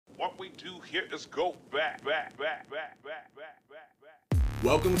What we do here is go back.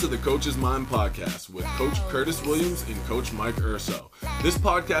 Welcome to the Coach's Mind Podcast with Coach Curtis Williams and Coach Mike Urso. This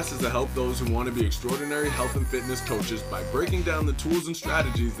podcast is to help those who want to be extraordinary health and fitness coaches by breaking down the tools and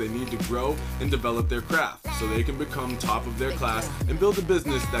strategies they need to grow and develop their craft so they can become top of their class and build a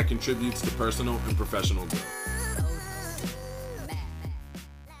business that contributes to personal and professional growth.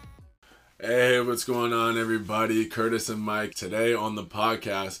 Hey, what's going on, everybody? Curtis and Mike. Today on the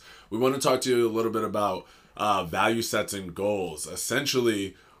podcast, we want to talk to you a little bit about value sets and goals.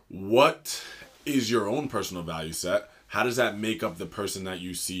 Essentially, what is your own personal value set? How does that make up the person that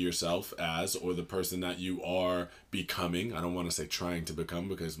you see yourself as, or the person that you are becoming? I don't want to say trying to become,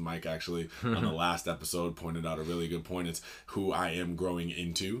 because Mike actually on the last episode pointed out a really good point. It's who I am growing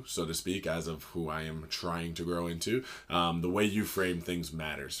into, so to speak, as of who I am trying to grow into. The way you frame things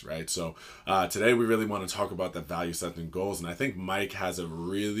matters, right? So today we really want to talk about that value set and goals, and I think Mike has a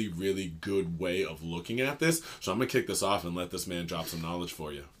really, really good way of looking at this. So I'm going to kick this off and let this man drop some knowledge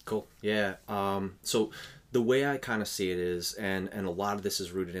for you. Cool. Yeah. So the way I kind of see it is, and a lot of this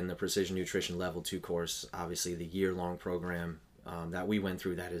is rooted in the Precision Nutrition Level 2 course, obviously the year-long program that we went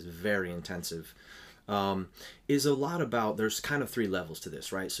through that is very intensive, is a lot about, there's kind of three levels to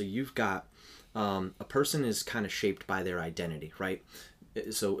this, right? So you've got, a person is kind of shaped by their identity, right?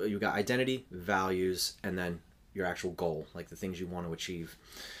 So you've got identity, values, and then your actual goal, like the things you want to achieve.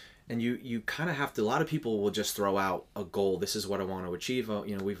 And you kind of have to, a lot of people will just throw out a goal. This is what I want to achieve.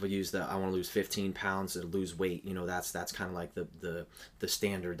 We've used I want to lose 15 pounds and lose weight. That's kind of like the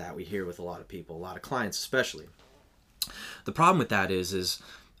standard that we hear with a lot of people, a lot of clients especially. The problem with that is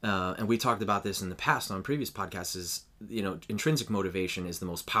and we talked about this in the past on previous podcasts, is, intrinsic motivation is the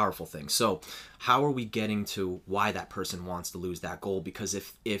most powerful thing. So how are we getting to why that person wants to lose that goal? Because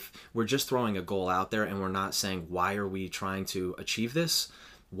if we're just throwing a goal out there and we're not saying, why are we trying to achieve this?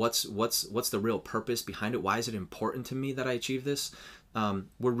 What's the real purpose behind it? Why is it important to me that I achieve this? We're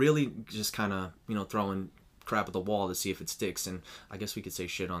really just kind of, throwing crap at the wall to see if it sticks. And I guess we could say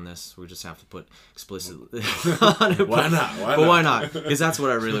shit on this. We just have to put explicit on it. Why not? Why not? Because that's what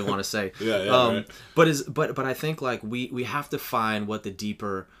I really want to say. Right. But I think like we have to find what the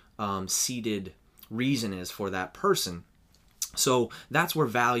deeper seated reason is for that person. So that's where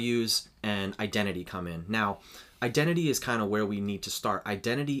values and identity come in. Now, identity is kind of where we need to start.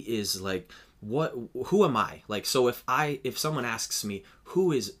 Identity is like, who am I? Like, so if someone asks me,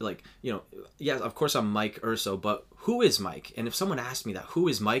 who is, like, yes, of course I'm Mike Urso, but who is Mike? And if someone asks me that, who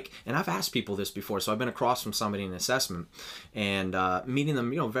is Mike? And I've asked people this before, so I've been across from somebody in an assessment and meeting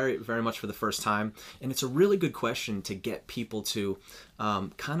them, very, very much for the first time. And it's a really good question to get people to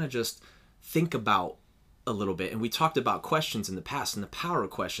kind of just think about a little bit. And we talked about questions in the past and the power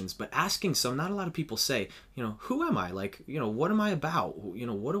of questions, but asking not a lot of people say, who am I? Like, what am I about?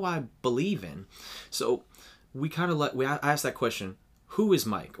 What do I believe in? So we kind of I asked that question, who is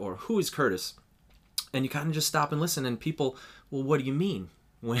Mike, or who is Curtis? And you kind of just stop and listen, and people, well, what do you mean?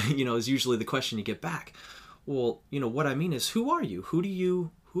 When, is usually the question you get back. Well, what I mean is, who are you? Who do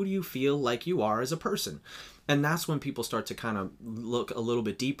you feel like you are as a person? And that's when people start to kind of look a little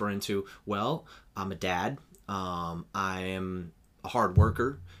bit deeper into, well, I'm a dad, I am a hard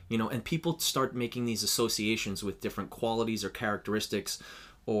worker, and people start making these associations with different qualities or characteristics,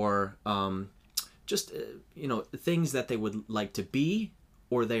 or just, things that they would like to be,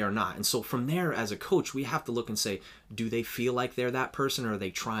 or they are not. And so from there, as a coach, we have to look and say, do they feel like they're that person, or are they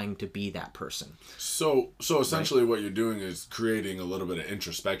trying to be that person? So essentially, right? What you're doing is creating a little bit of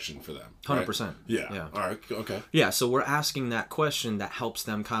introspection for them. 100%. Right? Yeah. All right. Okay. Yeah. So we're asking that question that helps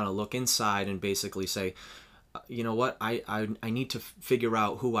them kind of look inside and basically say, you know what, I need to figure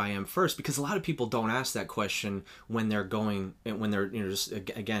out who I am first, because a lot of people don't ask that question when they're just,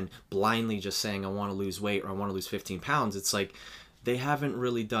 again, blindly just saying, I want to lose weight, or I want to lose 15 pounds. It's like, they haven't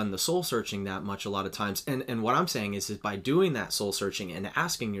really done the soul searching that much a lot of times. And what I'm saying is by doing that soul searching and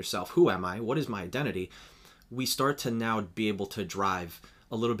asking yourself, who am I? What is my identity? We start to now be able to drive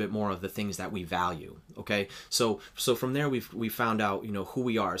a little bit more of the things that we value. Okay. So from there, we found out, who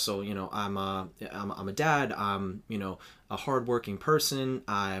we are. So, I'm a dad, I'm, a hardworking person.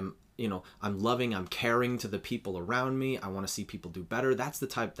 I'm loving, I'm caring to the people around me. I want to see people do better. That's the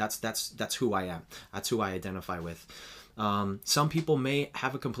type, that's who I am. That's who I identify with. Some people may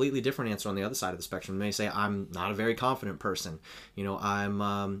have a completely different answer on the other side of the spectrum. They may say, I'm not a very confident person.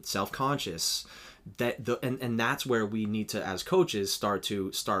 I'm self-conscious. And that's where we need to, as coaches, start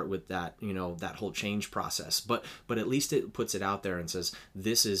with that, that whole change process. But at least it puts it out there and says,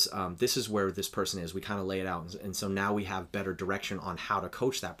 this is where this person is. We kind of lay it out. And so now we have better direction on how to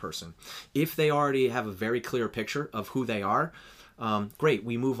coach that person. If they already have a very clear picture of who they are, great,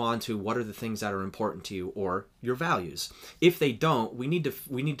 we move on to what are the things that are important to you or your values. If they don't, we need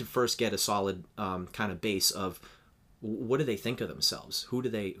to first get a solid kind of base of what do they think of themselves? Who do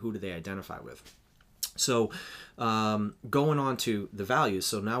they identify with? So going on to the values.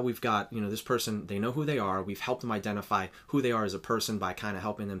 So now we've got, this person, they know who they are. We've helped them identify who they are as a person by kind of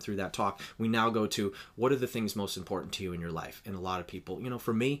helping them through that talk. We now go to what are the things most important to you in your life? And a lot of people,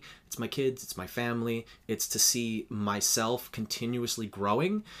 for me, it's my kids, it's my family, it's to see myself continuously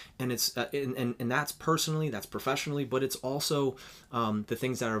growing. And it's, and that's personally, that's professionally, but it's also the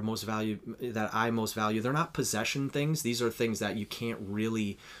things that are most that I most value. They're not possession things. These are things that you can't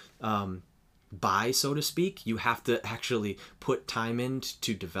really, buy, so to speak. You have to actually put time in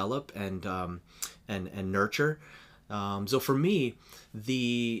to develop and nurture. So for me,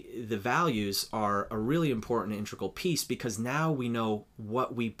 the values are a really important integral piece, because now we know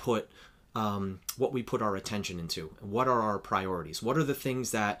what we put our attention into. What are our priorities? What are the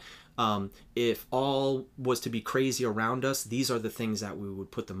things that if all was to be crazy around us, these are the things that we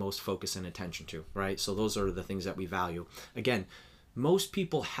would put the most focus and attention to, right? So those are the things that we value. Again, most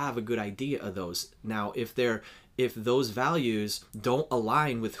people have a good idea of those. Now, if those values don't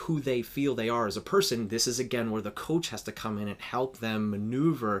align with who they feel they are as a person, this is again where the coach has to come in and help them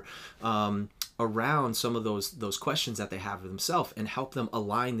maneuver around some of those questions that they have of themselves and help them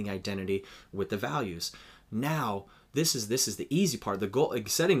align the identity with the values. Now, this is the easy part. The goal,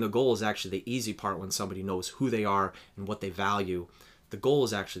 setting the goal, is actually the easy part when somebody knows who they are and what they value. The goal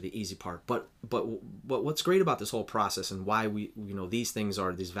is actually the easy part. But what's great about this whole process and why these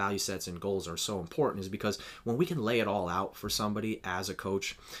value sets and goals are so important is because when we can lay it all out for somebody as a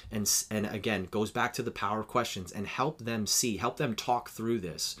coach, and again, goes back to the power of questions, and help them talk through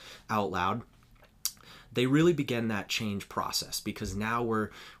this out loud, they really begin that change process, because now we're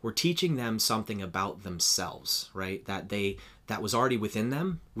teaching them something about themselves, right? That was already within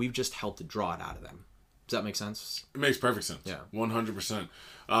them. We've just helped to draw it out of them. Does that make sense? It makes perfect sense. Yeah. 100%.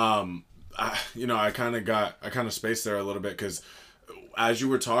 I kind of spaced there a little bit, because as you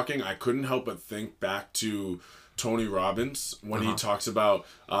were talking, I couldn't help but think back to Tony Robbins when he talks about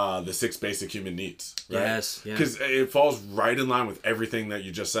the 6 basic human needs, right? Yes, yeah. Because it falls right in line with everything that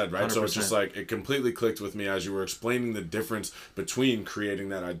you just said, right? 100%. So it's just like, it completely clicked with me as you were explaining the difference between creating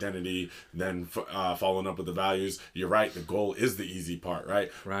that identity, then following up with the values. You're right, the goal is the easy part,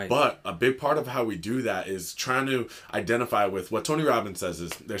 right? Right. But a big part of how we do that is trying to identify with what Tony Robbins says is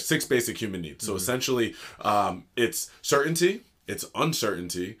there's 6 basic human needs. So essentially, it's certainty, it's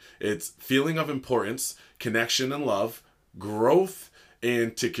uncertainty, it's feeling of importance, connection and love, growth,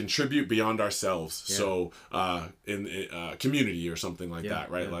 and to contribute beyond ourselves. Yeah. So in community or something like that,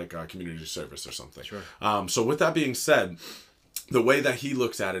 right? Yeah. Like community service or something. Sure. So with that being said, the way that he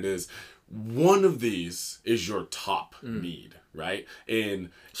looks at it is, one of these is your top need, right? And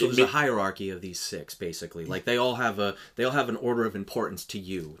so there's a hierarchy of these 6, basically. Like they all have an order of importance to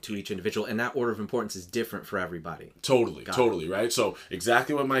you, to each individual, and that order of importance is different for everybody. Totally, right? So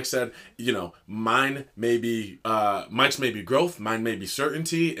exactly what Mike said. Mine may be Mike's may be growth, mine may be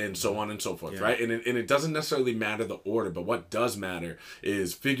certainty, and so on and so forth, right? And it doesn't necessarily matter the order, but what does matter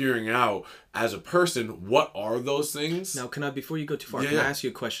is figuring out as a person, what are those things? Now, before you go too far, can I ask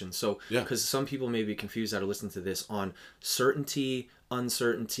you a question? So, because some people may be confused that are listening to this on certainty,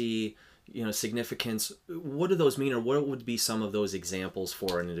 uncertainty, significance. What do those mean, or what would be some of those examples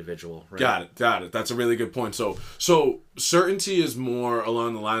for an individual? Right? Got it. That's a really good point. So certainty is more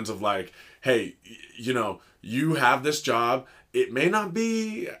along the lines of like, hey, you have this job. It may not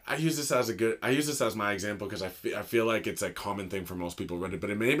be, I use this as my example because I feel like it's a common thing for most people, but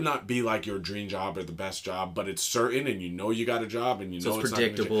it may not be like your dream job or the best job, but it's certain, and you got a job, and so it's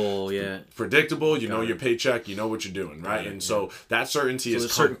predictable, predictable, you know your paycheck, you know what you're doing, right? And so that certainty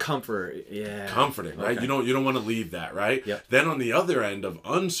is certain comfort, comforting, right? Okay. You don't want to leave that, right? Yep. Then on the other end of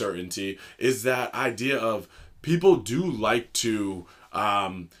uncertainty is that idea of people do like to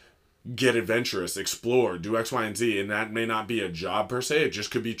get adventurous, explore, do X, Y, and Z, and that may not be a job per se. It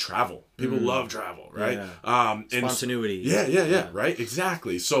just could be travel. People love travel, right? Yeah. Spontaneity. Yeah, right?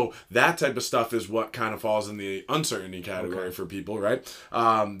 Exactly. So that type of stuff is what kind of falls in the uncertainty category for people, right?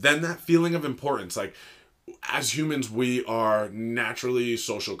 Then that feeling of importance, like as humans, we are naturally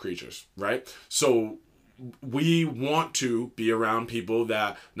social creatures, right? So we want to be around people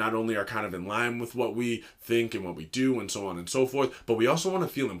that not only are kind of in line with what we think and what we do and so on and so forth, but we also want to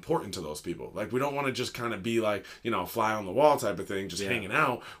feel important to those people. Like, we don't want to just kind of be like, fly on the wall type of thing, just hanging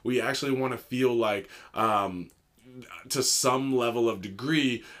out. We actually want to feel like, to some level of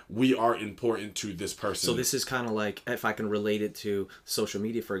degree, we are important to this person. So this is kind of like, if I can relate it to social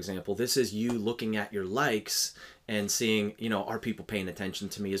media, for example, this is you looking at your likes and seeing, are people paying attention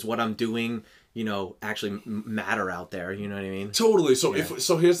to me? Is what I'm doing, actually matter out there? You know what I mean? Totally.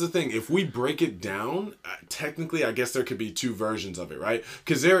 So here's the thing. If we break it down, technically, I guess there could be two versions of it, right?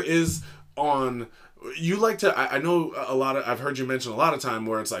 Because there is you like to, I know I've heard you mention a lot of time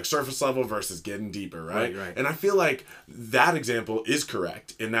where it's like surface level versus getting deeper, right? Right. And I feel like that example is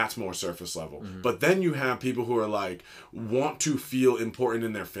correct, and that's more surface level. But then you have people who are like, want to feel important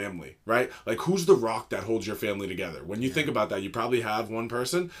in their family, right? Like, who's the rock that holds your family together? When you think about that, you probably have one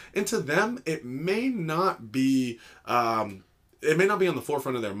person, and to them, it may not be, it may not be on the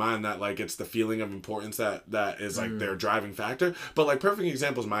forefront of their mind that like it's the feeling of importance that is like their driving factor. But like, perfect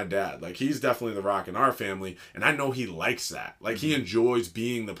example is my dad. Like, he's definitely the rock in our family, and I know he likes that. Like, he enjoys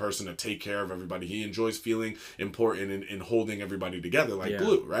being the person to take care of everybody. He enjoys feeling important and holding everybody together like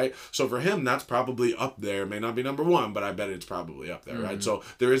glue, right? So for him, that's probably up there. It may not be number one, but I bet it's probably up there, right? So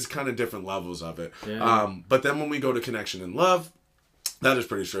there is kind of different levels of it. But then when we go to connection and love, that is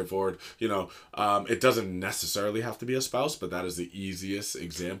pretty straightforward. It doesn't necessarily have to be a spouse, but that is the easiest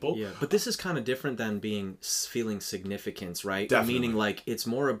example. Yeah, but this is kind of different than feeling significance, right? Definitely. Meaning, like, it's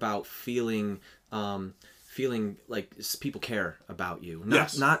more about feeling like people care about you.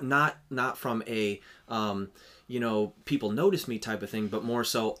 Not from a people notice me type of thing, but more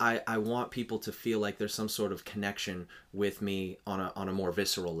so I want people to feel like there's some sort of connection with me on a more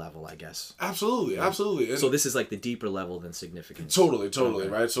visceral level, I guess. Absolutely. And so this is like the deeper level than significance. Totally,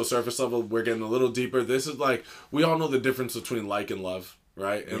 right? So surface level, we're getting a little deeper. This is like, we all know the difference between like and love,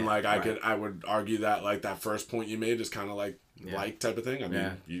 right? And I would argue that like that first point you made is kind of like like type of thing. I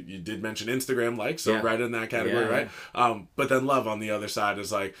mean, you did mention Instagram like, so right in that category, right? But then love on the other side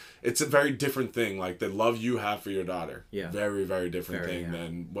is like, it's a very different thing. Like, the love you have for your daughter, very, very different thing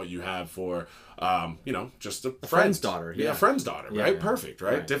than what you have for just a friend's daughter. A friend's daughter, right? Perfect,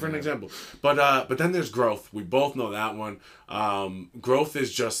 right? Different example. But then there's growth. We both know that one. Growth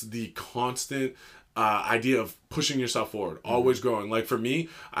is just the constant idea of pushing yourself forward, always growing. Like, for me,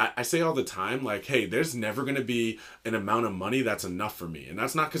 I say all the time, like, hey, there's never going to be an amount of money that's enough for me. And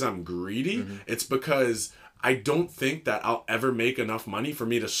that's not because I'm greedy. It's because I don't think that I'll ever make enough money for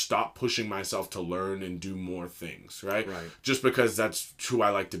me to stop pushing myself to learn and do more things, right? Just because that's who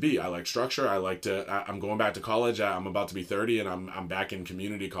I like to be. I like structure. I'm going back to college. I'm about to be 30, and I'm back in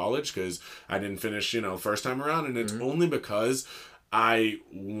community college because I didn't finish, first time around. And it's only because I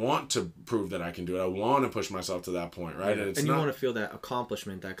want to prove that I can do it. I want to push myself to that point, right? And you want to feel that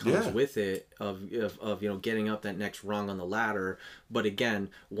accomplishment that comes with it of getting up that next rung on the ladder. But again,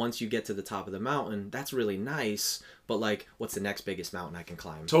 once you get to the top of the mountain, that's really nice. But like, what's the next biggest mountain I can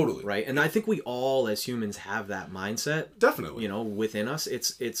climb? Totally. Right. And I think we all as humans have that mindset. Definitely. Within us.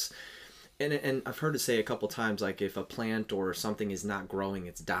 It's And I've heard it say a couple times, like, if a plant or something is not growing,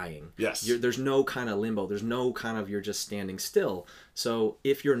 it's dying. Yes. There's no kind of limbo. There's no kind of, you're just standing still. So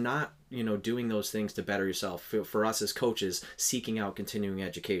if you're not, doing those things to better yourself, for us as coaches, seeking out continuing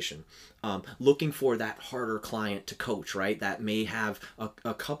education, looking for that harder client to coach, right? That may have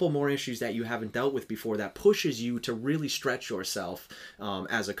a couple more issues that you haven't dealt with before, that pushes you to really stretch yourself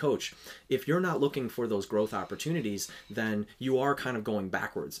as a coach. If you're not looking for those growth opportunities, then you are kind of going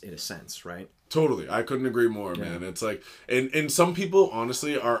backwards in a sense, right? Totally. I couldn't agree more, man. It's like, and some people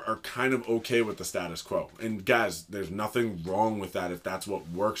honestly are kind of okay with the status quo. And guys, there's nothing wrong with that if that's what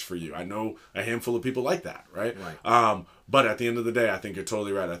works for you. I know a handful of people like that, right? But at the end of the day, I think you're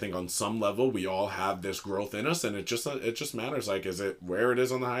totally right. I think on some level, we all have this growth in us, and it just matters. Like, is it where it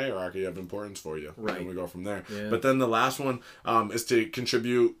is on the hierarchy of importance for you? Right. And we go from there. But then the last one is to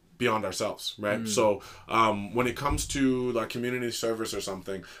contribute beyond ourselves, right? So when it comes to like community service or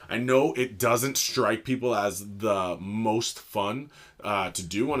something, I know it doesn't strike people as the most fun to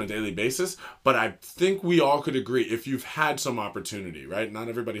do on a daily basis, but I think we all could agree, if you've had some opportunity, right? Not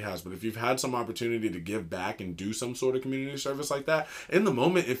everybody has, but if you've had some opportunity to give back and do some sort of community service like that, in the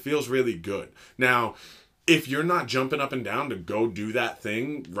moment, it feels really good. Now, if you're not jumping up and down to go do that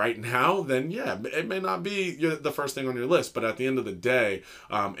thing right now, then yeah, it may not be the first thing on your list. But at the end of the day,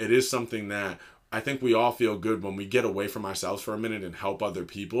 it is something that I think we all feel good when we get away from ourselves for a minute and help other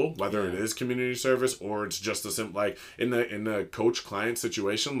people, whether it is community service or it's just a simple, like in the coach client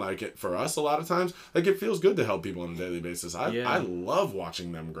situation, like it, for us, a lot of times, like it feels good to help people on a daily basis. I love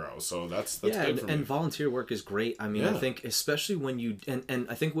watching them grow. So that's good for me. And volunteer work is great. I mean, I think especially when you, and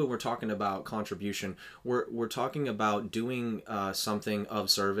I think when we're talking about contribution, we're talking about doing something of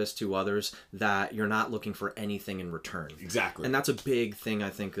service to others that you're not looking for anything in return. Exactly. And that's a big thing, I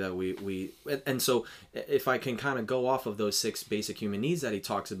think, that and so if I can kind of go off of those 6 basic human needs that he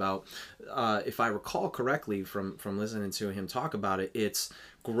talks about, if I recall correctly from listening to him talk about it, it's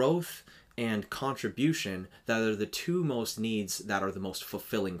growth, and contribution that are the two most needs that are the most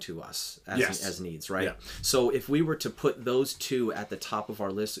fulfilling to us as needs, right? Yeah. So if we were to put those two at the top of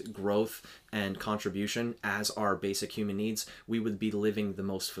our list, growth and contribution, as our basic human needs, we would be living the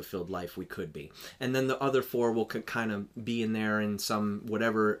most fulfilled life we could be. And then the other four will kind of be in there in some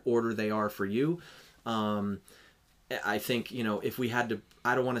whatever order they are for you. I think, if we had to,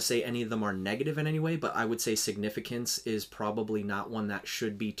 I don't want to say any of them are negative in any way, but I would say significance is probably not one that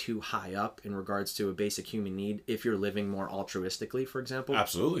should be too high up in regards to a basic human need if you're living more altruistically, for example.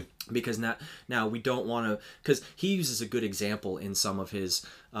 Absolutely. Because now we don't want to, because he uses a good example in some of his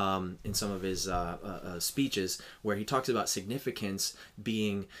speeches where he talks about significance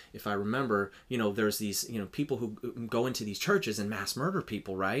being, if I remember, there's these people who go into these churches and mass murder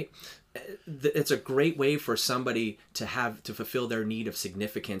people, right? It's a great way for somebody to fulfill their need of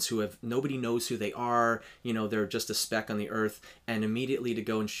significance, who nobody knows who they are, they're just a speck on the earth, and immediately to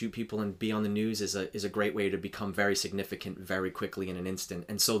go and shoot people and be on the news is a great way to become very significant very quickly in an instant.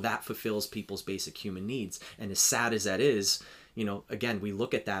 And so that fulfills people's basic human needs. And as sad as that is, again, we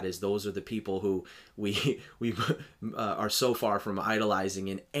look at that as those are the people who we are so far from idolizing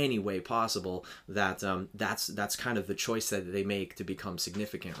in any way possible that that's kind of the choice that they make to become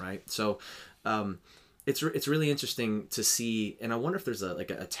significant, right? So it's really interesting to see, and I wonder if there's a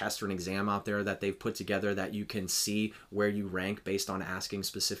test or an exam out there that they've put together that you can see where you rank based on asking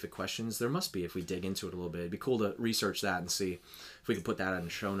specific questions. There must be if we dig into it a little bit. It'd be cool to research that and see if we could put that in the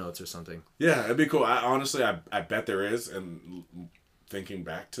show notes or something. Yeah, it'd be cool. Honestly, I bet there is. And thinking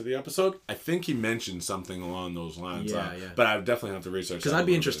back to the episode, I think he mentioned something along those lines. Yeah. But I definitely have to research that. Because I'd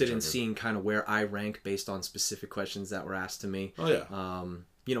be interested in seeing kind of where I rank based on specific questions that were asked to me. Oh, yeah.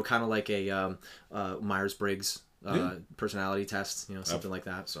 Kind of like a Myers-Briggs personality test, something like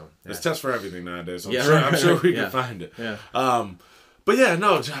that. So there's tests for everything nowadays. I'm right. sure we can find it. Yeah. But yeah,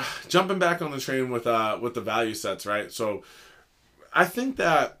 no, jumping back on the train with the value sets, right? So I think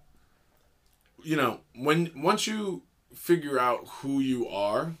that, once you figure out who you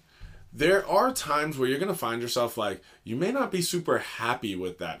are, there are times where you're going to find yourself like, you may not be super happy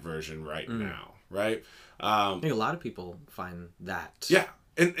with that version right now, right? I think a lot of people find that. Yeah.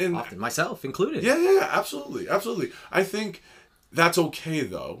 And often, myself included. Yeah, absolutely. I think that's okay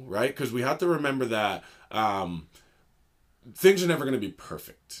though, right? Because we have to remember that things are never going to be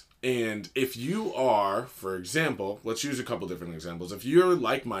perfect. And if you are, for example, let's use a couple different examples. If you're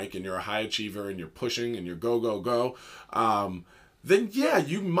like Mike and you're a high achiever and you're pushing and you're go, then yeah,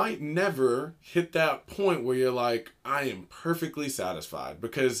 you might never hit that point where you're like, I am perfectly satisfied,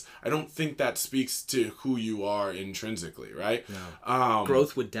 because I don't think that speaks to who you are intrinsically, right? No.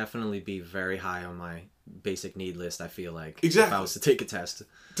 Growth would definitely be very high on my basic need list, I feel like. Exactly. If I was to take a test.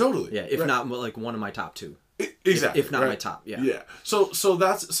 Totally. Yeah, if not like one of my top two. Exactly. If not my top, yeah. Yeah. So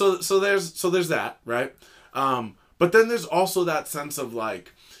there's that, right? But then there's also that sense of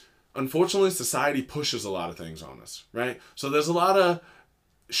like, unfortunately, society pushes a lot of things on us, right? So there's a lot of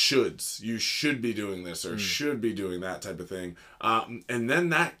shoulds. You should be doing this or should be doing that type of thing. And then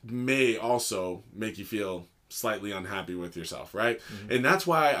that may also make you feel slightly unhappy with yourself, right? Mm-hmm. And that's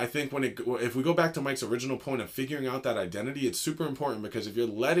why I think if we go back to Mike's original point of figuring out that identity, it's super important, because if you're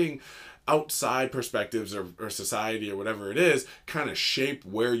letting outside perspectives or society or whatever it is kind of shape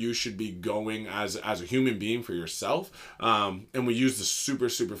where you should be going as a human being for yourself, and we use the super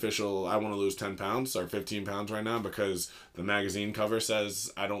superficial, I want to lose 10 pounds or 15 pounds right now because the magazine cover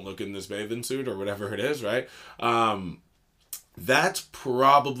says I don't look in this bathing suit or whatever it is, right? That's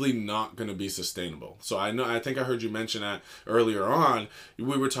probably not going to be sustainable. So I think I heard you mention that earlier on.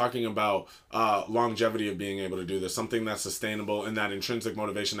 We were talking about longevity of being able to do this, something that's sustainable and that intrinsic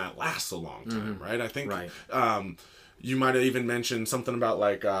motivation that lasts a long time, right? I think you might have even mentioned something about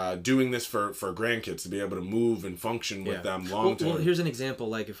like doing this for grandkids to be able to move and function with them long term. Well, here's an example.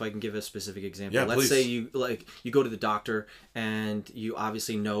 Like, if I can give a specific example, let's please. say you go to the doctor and you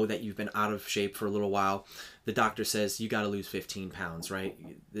obviously know that you've been out of shape for a little while. The doctor says you got to lose 15 pounds, right?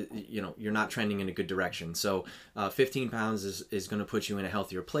 You're not trending in a good direction. So 15 pounds is going to put you in a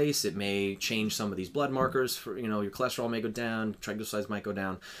healthier place. It may change some of these blood markers for, your cholesterol may go down, triglycerides might go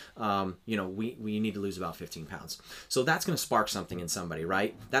down. We need to lose about 15 pounds. So that's going to spark something in somebody,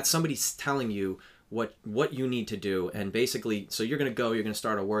 right? That's somebody telling you what you need to do. And basically, so you're going to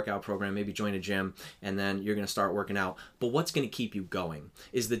start a workout program, maybe join a gym, and then you're going to start working out. But what's going to keep you going?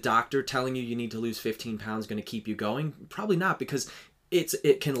 Is the doctor telling you need to lose 15 pounds going to keep you going? Probably not, because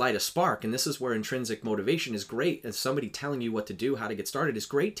it can light a spark. And this is where intrinsic motivation is great. And somebody telling you what to do, how to get started, is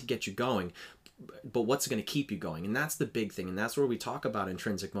great to get you going. But what's going to keep you going? And that's the big thing. And that's where we talk about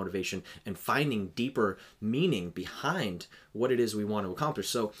intrinsic motivation and finding deeper meaning behind what it is we want to accomplish.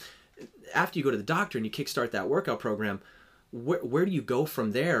 So after you go to the doctor and you kickstart that workout program, where do you go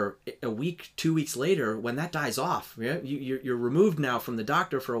from there a week, 2 weeks later when that dies off? Yeah? You're removed now from the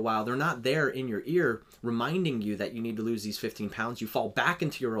doctor for a while. They're not there in your ear reminding you that you need to lose these 15 pounds. You fall back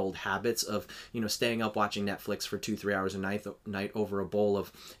into your old habits of, staying up watching Netflix for 2-3 hours a night over a bowl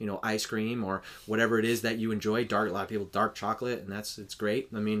of, ice cream or whatever it is that you enjoy. A lot of people, dark chocolate, and it's great.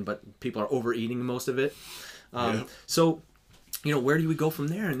 I mean, but people are overeating most of it. So, where do we go from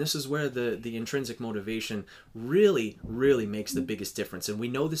there? And this is where the intrinsic motivation really, really makes the biggest difference. And we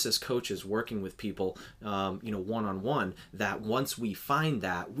know this as coaches working with people, one-on-one, that once we find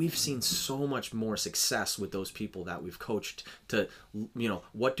that, we've seen so much more success with those people that we've coached to,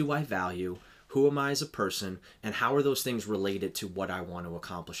 what do I value? Who am I as a person? And how are those things related to what I want to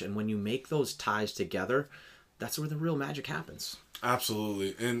accomplish? And when you make those ties together, that's where the real magic happens.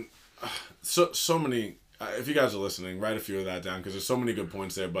 Absolutely. And so many... if you guys are listening, write a few of that down because there's so many good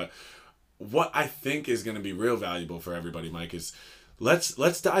points there. But what I think is going to be real valuable for everybody, Mike, is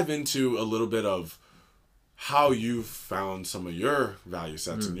let's dive into a little bit of how you've found some of your value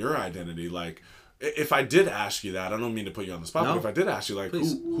sets and your identity. Like, if I did ask you that, I don't mean to put you on the spot, but if I did ask you, like,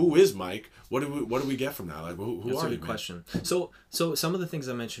 who is Mike? What do we get from that? Like, who That's are a you? Good question. So some of the things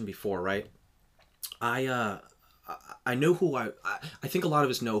I mentioned before, right? I know who I think a lot of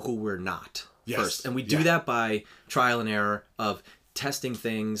us know who we're not. Yes. First, and we do that by trial and error of testing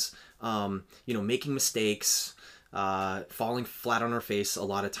things, making mistakes, falling flat on our face a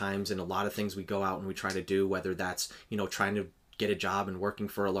lot of times, and a lot of things we go out and we try to do, whether that's trying to get a job and working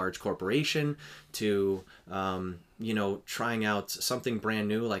for a large corporation, to trying out something brand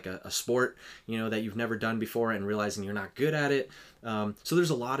new like a sport that you've never done before and realizing you're not good at it. So there's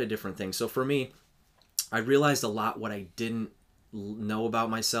a lot of different things. So for me, I realized a lot what I didn't know about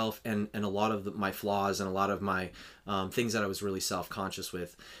myself, and a lot of my flaws, and a lot of my things that I was really self-conscious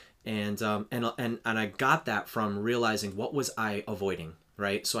with, and I got that from realizing what was I avoiding,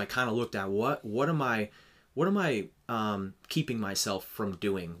 right? So I kind of looked at what am I keeping myself from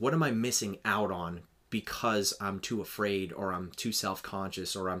doing? What am I missing out on because I'm too afraid, or I'm too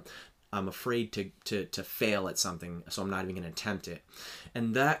self-conscious, or I'm afraid to fail at something, so I'm not even going to attempt it.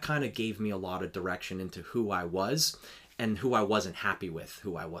 And that kind of gave me a lot of direction into who I was and who I wasn't happy with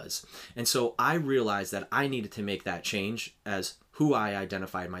who I was. And so I realized that I needed to make that change as who I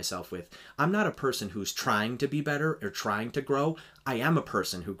identified myself with. I'm not a person who's trying to be better or trying to grow. I am a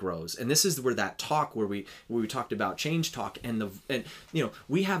person who grows. And this is where that talk where we talked about change talk, and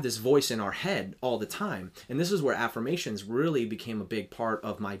we have this voice in our head all the time. And this is where affirmations really became a big part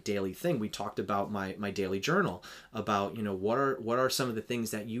of my daily thing. We talked about my daily journal, about what are some of the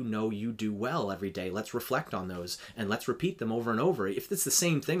things that you do well every day. Let's reflect on those and let's repeat them over and over. If it's the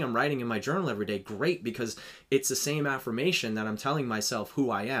same thing I'm writing in my journal every day, great, because it's the same affirmation that I'm telling myself who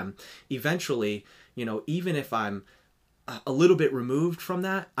I am. Eventually, even if I'm a little bit removed from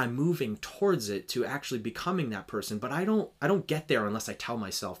that, I'm moving towards it to actually becoming that person. But I don't get there unless I tell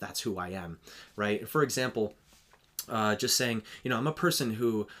myself that's who I am, right? For example, just saying, I'm a person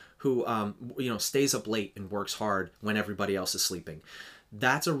who stays up late and works hard when everybody else is sleeping.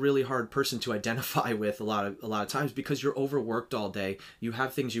 That's a really hard person to identify with a lot of times, because you're overworked all day. You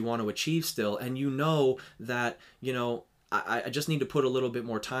have things you want to achieve still, and that I just need to put a little bit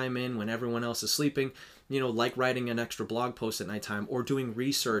more time in when everyone else is sleeping, like writing an extra blog post at nighttime, or doing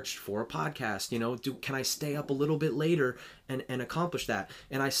research for a podcast. Can I stay up a little bit later and accomplish that?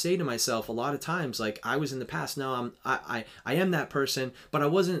 And I say to myself a lot of times, like I was in the past, no, I am that person, but I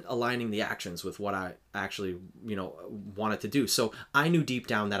wasn't aligning the actions with what I actually, wanted to do. So I knew deep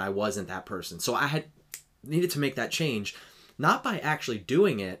down that I wasn't that person. So I had needed to make that change, not by actually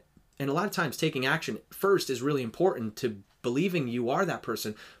doing it. And a lot of times taking action first is really important to believing you are that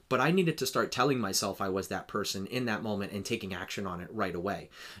person, but I needed to start telling myself I was that person in that moment and taking action on it right away.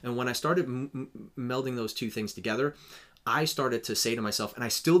 And when I started melding those two things together, I started to say to myself, and I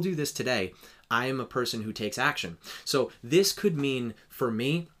still do this today, I am a person who takes action. So this could mean for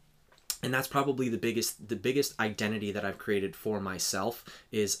me, and that's probably the biggest identity that I've created for myself,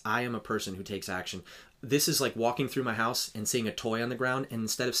 is I am a person who takes action. This is like walking through my house and seeing a toy on the ground, and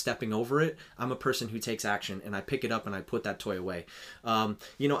instead of stepping over it, I'm a person who takes action, and I pick it up and I put that toy away. I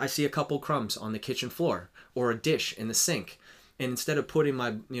see a couple crumbs on the kitchen floor or a dish in the sink, and instead of putting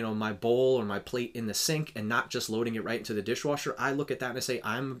my bowl or my plate in the sink and not just loading it right into the dishwasher, I look at that and I say,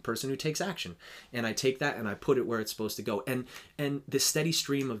 I'm a person who takes action, and I take that and I put it where it's supposed to go. And the steady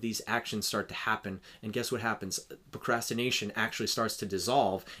stream of these actions start to happen, and guess what happens? Procrastination actually starts to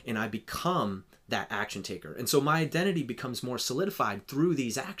dissolve, and I become that action taker. And so my identity becomes more solidified through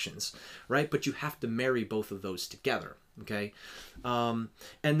these actions, right? But you have to marry both of those together. Okay. And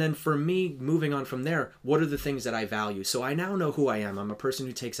then for me, moving on from there, what are the things that I value? So I now know who I am. I'm a person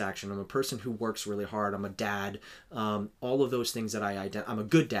who takes action. I'm a person who works really hard. I'm a dad. All of those things that I'm a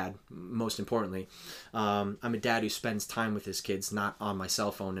good dad, most importantly. I'm a dad who spends time with his kids, not on my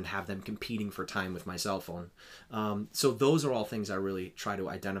cell phone and have them competing for time with my cell phone. So those are all things I really try to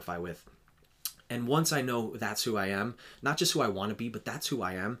identify with. And once I know that's who I am, not just who I want to be, but that's who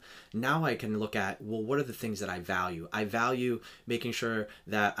I am, now I can look at, well, what are the things that I value? I value making sure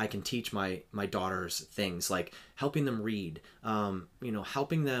that I can teach my daughters things like helping them read,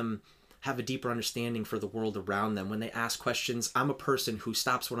 helping them have a deeper understanding for the world around them. When they ask questions, I'm a person who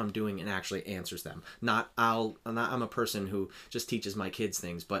stops what I'm doing and actually answers them. I'm a person who just teaches my kids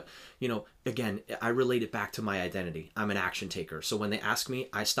things. But, again, I relate it back to my identity. I'm an action taker. So when they ask me,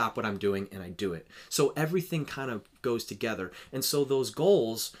 I stop what I'm doing and I do it. So everything kind of goes together. And so those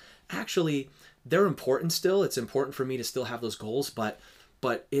goals, actually, they're important still. It's important for me to still have those goals, but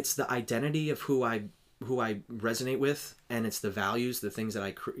it's the identity of who I resonate with, and it's the values, the things that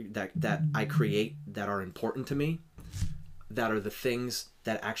I create that are important to me, that are the things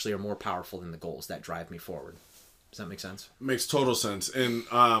that actually are more powerful than the goals that drive me forward. Does that make sense? Makes total sense. And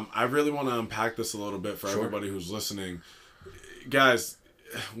I really want to unpack this a little bit for Sure. everybody who's listening. Guys,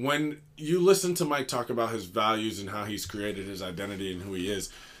 when you listen to Mike talk about his values and how he's created his identity and who he is,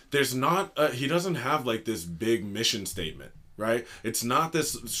 he doesn't have like this big mission statement, right? It's not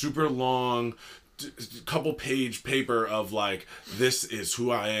this super long couple page paper of like, this is who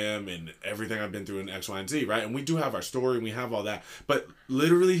I am and everything I've been through in X, Y, and Z, right? And we do have our story and we have all that, but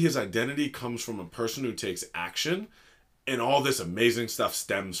literally his identity comes from a person who takes action, and all this amazing stuff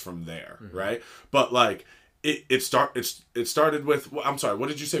stems from there, right? But like it started with, I'm sorry, what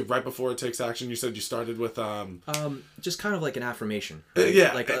did you say right before it takes action? You said you started with just kind of like an affirmation, right?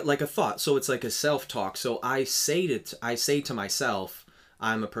 Yeah, like a thought. So it's like a self-talk. So I say to myself,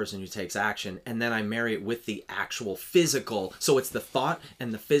 I'm a person who takes action, and then I marry it with the actual physical. So it's the thought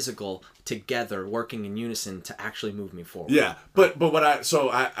and the physical together working in unison to actually move me forward. Yeah, but what I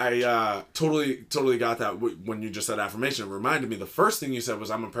totally got that when you just said affirmation. It reminded me, the first thing you said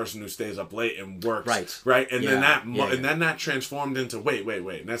was, I'm a person who stays up late and works. Right, and then that transformed into wait.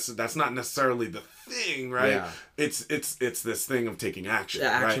 And that's not necessarily the thing, right? Yeah. It's this thing of taking action.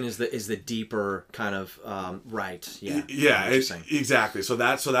 Action right? is the deeper kind of right. Yeah. Yeah, exactly. So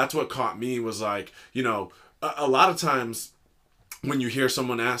that's what caught me was like, a lot of times when you hear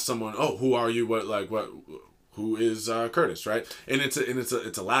someone ask someone, "Oh, who are you? Who is Curtis?" Right? And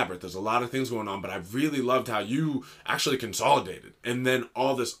it's elaborate. There's a lot of things going on, but I really loved how you actually consolidated, and then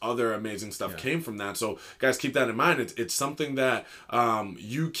all this other amazing stuff came from that. So guys, keep that in mind. It's something that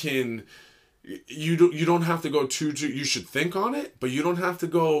you don't have to go too. You should think on it, but you don't have to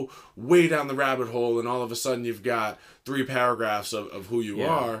go way down the rabbit hole, and all of a sudden you've got 3 paragraphs of who you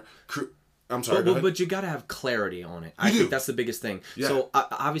are. I'm sorry. But you got to have clarity on it. I think that's the biggest thing. Yeah. So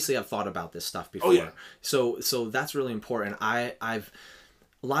obviously I've thought about this stuff before. Oh, yeah. So that's really important.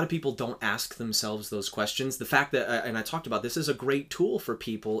 A lot of people don't ask themselves those questions. The fact that, and I talked about this, is a great tool for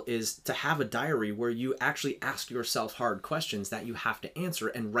people, is to have a diary where you actually ask yourself hard questions that you have to answer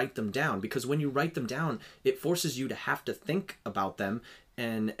and write them down. Because when you write them down, it forces you to have to think about them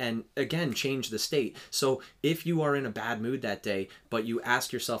and again, change the state. So if you are in a bad mood that day, but you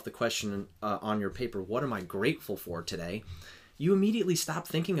ask yourself the question on your paper, what am I grateful for today? You immediately stop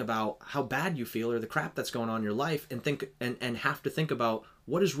thinking about how bad you feel or the crap that's going on in your life, and think and have to think about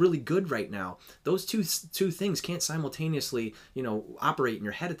what is really good right now. Those two things can't simultaneously, operate in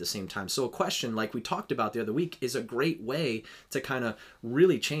your head at the same time. So a question like we talked about the other week is a great way to kind of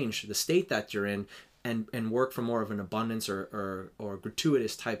really change the state that you're in, and work for more of an abundance or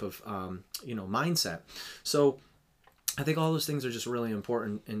gratuitous type of mindset. So I think all those things are just really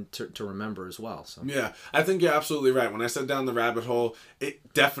important and to remember as well. So yeah, I think you're absolutely right. When I said down the rabbit hole,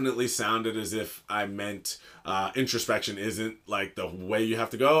 it definitely sounded as if I meant introspection isn't like the way you have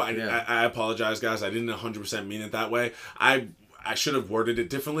to go. I apologize, guys. I didn't 100% mean it that way. I should have worded it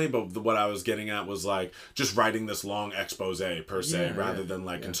differently, but what I was getting at was like just writing this long expose per se, rather than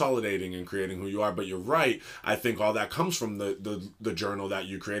like consolidating and creating who you are. But you're right. I think all that comes from the journal that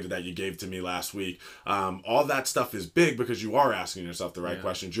you created, that you gave to me last week. All that stuff is big because you are asking yourself the right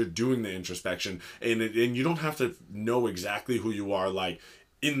questions. You're doing the introspection, and you don't have to know exactly who you are like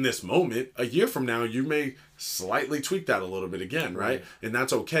in this moment. A year from now, you may slightly tweak that a little bit again, right? And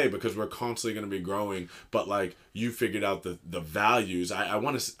that's okay, because we're constantly going to be growing. But like, you figured out the values.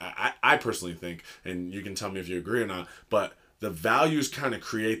 I personally think, and you can tell me if you agree or not, but the values kind of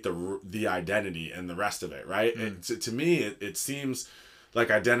create the identity and the rest of it, right? And to me, it seems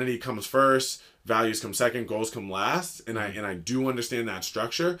like identity comes first, values come second, goals come last, and I do understand that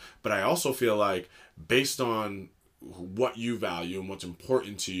structure, but I also feel like based on what you value and what's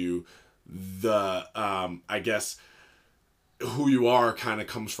important to you, the I guess who you are kind of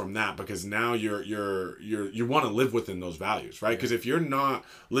comes from that, because now you want to live within those values, right? Because if you're not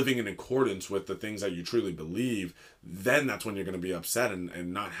living in accordance with the things that you truly believe, then that's when you're going to be upset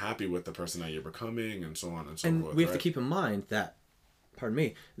and not happy with the person that you're becoming, and so on and so forth. And we have to keep in mind that, pardon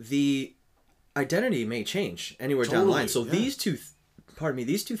me, the identity may change anywhere down the line. So these two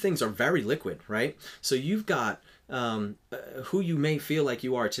things are very liquid, right? So you've got who you may feel like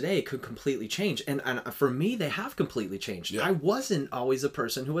you are today could completely change. And for me, they have completely changed. Yeah. I wasn't always a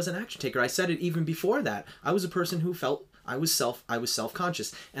person who was an action taker. I said it even before that. I was a person who felt I was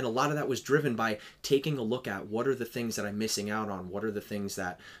self-conscious. And a lot of that was driven by taking a look at what are the things that I'm missing out on? What are the things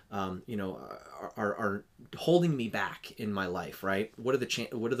that, are holding me back in my life, right? What are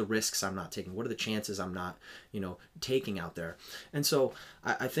the risks I'm not taking? What are the chances I'm not, taking out there? And so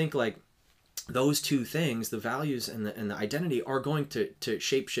I think like, those two things, the values and the identity, are going to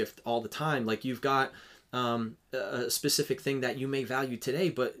shapeshift all the time. Like you've got a specific thing that you may value today,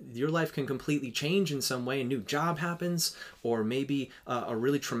 but your life can completely change in some way. A new job happens, or maybe a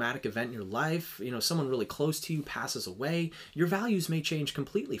really traumatic event in your life, someone really close to you passes away. Your values may change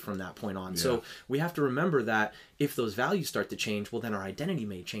completely from that point on. Yeah. So we have to remember that if those values start to change, well, then our identity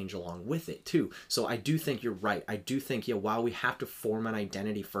may change along with it too. So I do think you're right. I do think, while we have to form an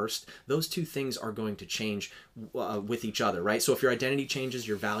identity first, those two things are going to change with each other, right? So if your identity changes,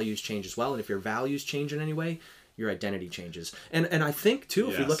 your values change as well. And if your values change in any way, your identity changes. And I think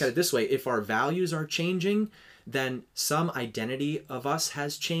too, if we look at it this way, if our values are changing, then some identity of us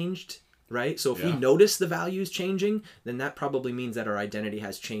has changed, right? So if we notice the values changing, then that probably means that our identity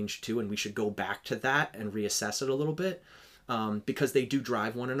has changed too, and we should go back to that and reassess it a little bit, because they do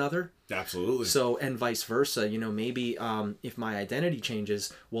drive one another. Absolutely. So, and vice versa, maybe if my identity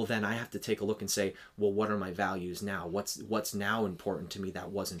changes, well, then I have to take a look and say, well, what are my values now? What's now important to me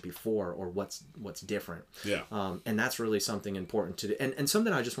that wasn't before, or what's different? Yeah. And that's really something important to do. And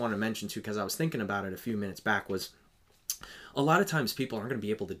something I just want to mention too, because I was thinking about it a few minutes back, was a lot of times people aren't going to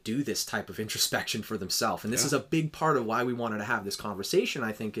be able to do this type of introspection for themselves. And this is a big part of why we wanted to have this conversation,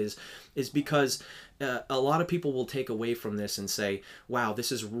 I think, is because a lot of people will take away from this and say, wow,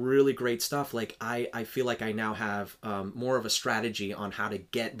 this is really great stuff. Like, I feel like I now have more of a strategy on how to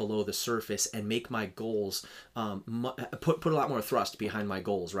get below the surface and make my goals, put a lot more thrust behind my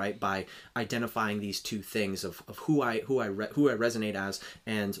goals, right? By identifying these two things of who I resonate as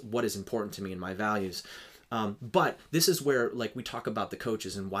and what is important to me and my values. But this is where, like, we talk about the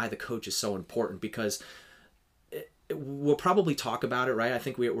coaches and why the coach is so important, because we'll probably talk about it, right? I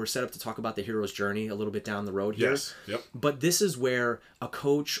think we're set up to talk about the hero's journey a little bit down the road here. Yes. Yep. But this is where a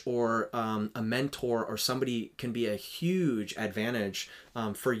coach or a mentor or somebody can be a huge advantage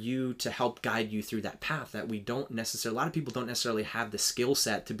for you to help guide you through that path that we don't necessarily, a lot of people don't necessarily have the skill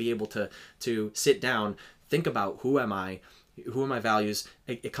set to be able to sit down, think about who am I, who are my values.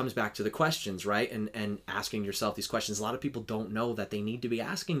 It comes back to the questions, right? And asking yourself these questions. A lot of people don't know that they need to be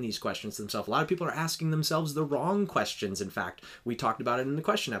asking these questions themselves. A lot of people are asking themselves the wrong questions. In fact, we talked about it in the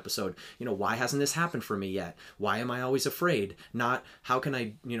question episode. Why hasn't this happened for me yet? Why am I always afraid? Not how can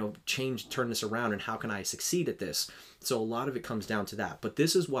I, turn this around, and how can I succeed at this? So a lot of it comes down to that. But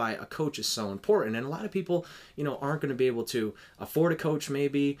this is why a coach is so important. And a lot of people, aren't going to be able to afford a coach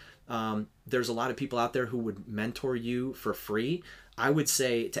maybe. There's a lot of people out there who would mentor you for free. I would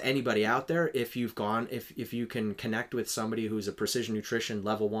say to anybody out there, if you can connect with somebody who's a precision nutrition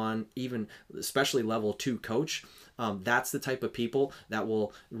level 1, even especially level 2 coach, that's the type of people that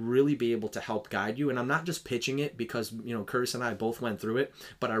will really be able to help guide you. And I'm not just pitching it because, Curtis and I both went through it,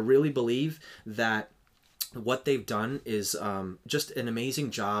 but I really believe that what they've done is just an amazing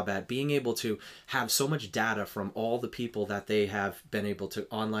job at being able to have so much data from all the people that they have been able to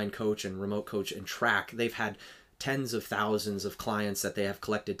online coach and remote coach and track. They've had tens of thousands of clients that they have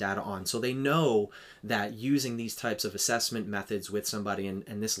collected data on. So they know that using these types of assessment methods with somebody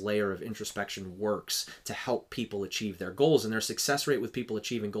and this layer of introspection works to help people achieve their goals. And their success rate with people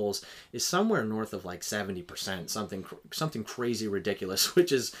achieving goals is somewhere north of like 70%, something crazy ridiculous,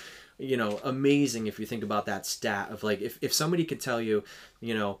 which is, amazing if you think about that stat of like, if somebody could tell you,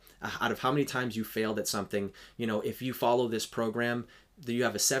 out of how many times you failed at something, if you follow this program, you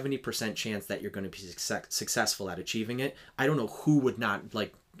have a 70% chance that you're going to be successful at achieving it. I don't know who would not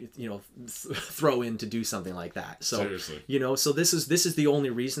like throw in to do something like that. So Seriously. So this is the only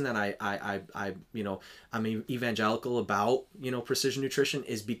reason that I'm evangelical about precision nutrition,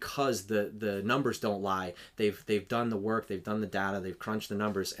 is because the numbers don't lie. They've done the work, they've done the data, they've crunched the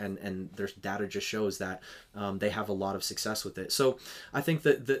numbers, and their data just shows that they have a lot of success with it. So I think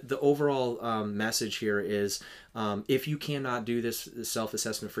that the overall message here is, if you cannot do this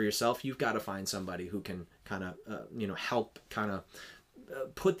self-assessment for yourself, you've got to find somebody who can kind of help kind of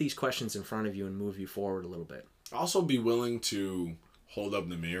put these questions in front of you and move you forward a little bit. Also be willing to hold up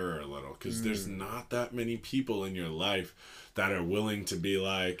the mirror a little, because there's not that many people in your life that are willing to be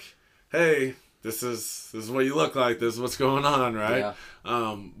like, hey, this is what you look like, this is what's going on, right?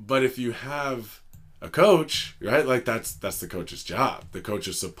 Yeah. But if you have a coach, right, like that's the coach's job. The coach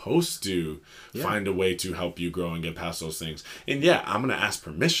is supposed to find a way to help you grow and get past those things. And yeah, I'm gonna ask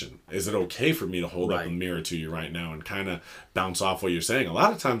permission. Is it okay for me to hold up a mirror to you right now and kind of bounce off what you're saying? A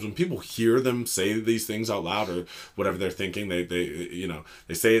lot of times when people hear them say these things out loud, or whatever they're thinking, they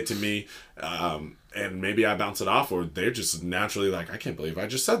say it to me, and maybe I bounce it off, or they're just naturally like, I can't believe I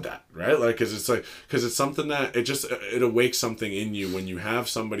just said that, right? Like, because it's something that it awakes something in you when you have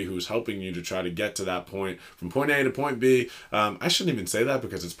somebody who's helping you to try to get to that point, from point A to point B. I shouldn't even say that,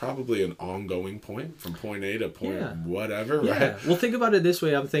 because it's probably an ongoing point from point A to point whatever, right? Well, think about it this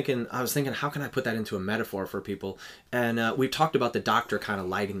way. I was thinking, how can I put that into a metaphor for people? And we've talked about the doctor kind of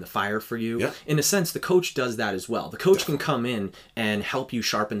lighting the fire for you. Yeah. In a sense, the coach does that as well. The coach can come in and help you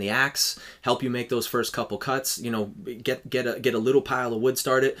sharpen the axe, help you make those first couple cuts, get a little pile of wood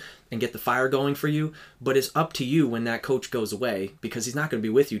started and get the fire going for you. But it's up to you when that coach goes away, because he's not going to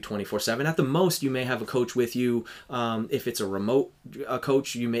be with you 24/7. At the most, you may have a coach with you. If it's a remote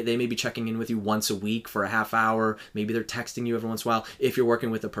coach, they may be checking in with you once a week for a half hour. Maybe they're texting you every once in a while. If you're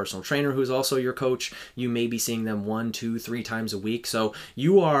working with a personal trainer who's also your coach, you may be seeing them 1, 2, 3 times a week. So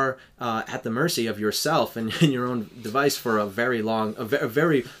you are at the mercy of yourself and your own device for a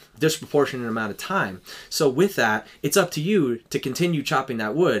very disproportionate amount of time. So with that, it's up to you to continue chopping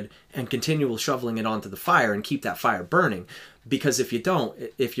that wood and continue shoveling it onto the fire and keep that fire burning. Because if you don't,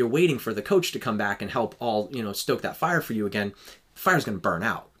 if you're waiting for the coach to come back and help stoke that fire for you again, the fire's going to burn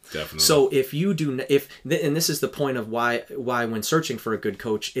out. Definitely. So if you do, and this is the point of why when searching for a good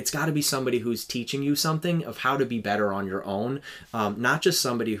coach, it's got to be somebody who's teaching you something of how to be better on your own, not just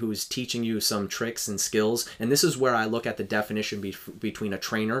somebody who's teaching you some tricks and skills. And this is where I look at the definition between a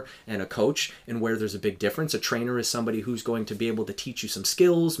trainer and a coach, and where there's a big difference. A trainer is somebody who's going to be able to teach you some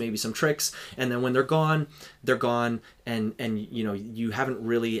skills, maybe some tricks, and then when they're gone, and you haven't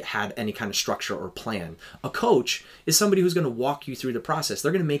really had any kind of structure or plan. A coach is somebody who's going to walk you through the process.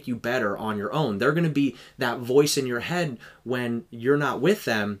 They're going to make you better on your own. They're going to be that voice in your head when you're not with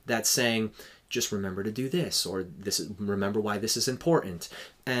them that's saying, just remember to do this, or remember why this is important.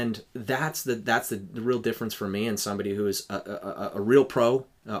 And that's the real difference for me and somebody who is a real pro,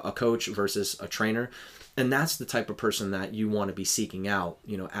 a coach versus a trainer. And that's the type of person that you want to be seeking out,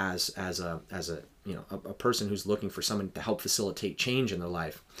 as a person who's looking for someone to help facilitate change in their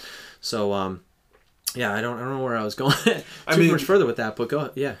life. So, yeah, I don't know where I was going much further with that, but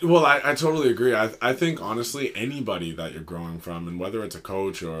go, yeah. Well, I totally agree. I think, honestly, anybody that you're growing from, and whether it's a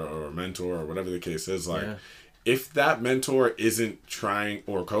coach or a mentor or whatever the case is, if that mentor isn't trying,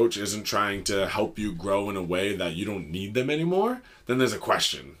 or coach isn't trying to help you grow in a way that you don't need them anymore, then there's a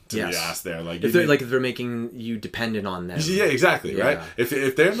question to be asked there. Like, if they're making you dependent on them. Yeah, exactly, right?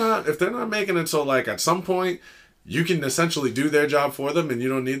 If they're not making it so, like, at some point you can essentially do their job for them and you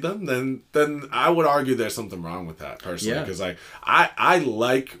don't need them, then I would argue there's something wrong with that, personally. Because I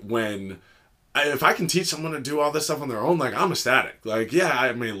like when, if I can teach someone to do all this stuff on their own, like, I'm ecstatic. Like, yeah,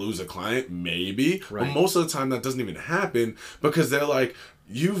 I may lose a client, maybe, but most of the time that doesn't even happen, because they're like,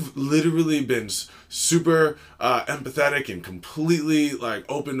 you've literally been super empathetic and completely, like,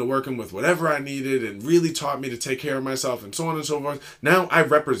 open to working with whatever I needed, and really taught me to take care of myself, and so on and so forth. Now I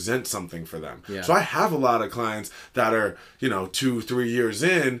represent something for them. Yeah. So I have a lot of clients that are, 2-3 years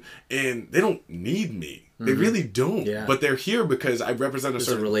in, and they don't need me. They really don't, but they're here because I represent a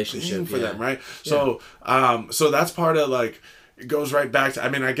certain relationship for them, right? Yeah. So that's part of, like, it goes right back to,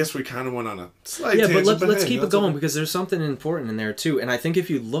 I guess we kind of went on a slight tangent. But let's keep it going, because there's something important in there too. And I think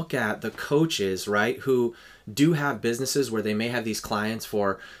if you look at the coaches, right, who do have businesses where they may have these clients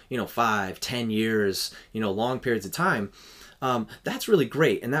for 5-10 years, long periods of time, that's really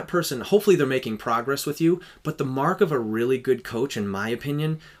great. And that person, hopefully they're making progress with you. But the mark of a really good coach, in my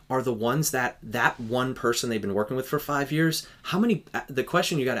opinion, are the ones that one person they've been working with for 5 years, the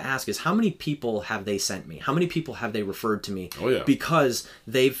question you got to ask is, how many people have they sent me? How many people have they referred to me? Oh, yeah. Because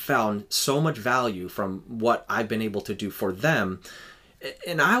they've found so much value from what I've been able to do for them.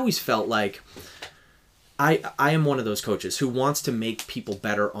 and I always felt like I am one of those coaches who wants to make people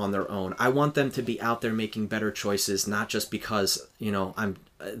better on their own. I want them to be out there making better choices, not just because,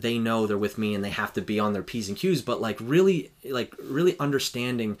 they know they're with me and they have to be on their P's and Q's, but really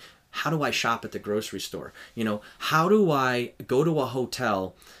understanding, how do I shop at the grocery store? How do I go to a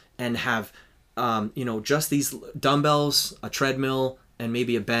hotel and have, just these dumbbells, a treadmill, and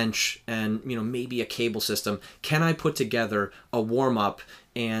maybe a bench, and maybe a cable system? Can I put together a warm-up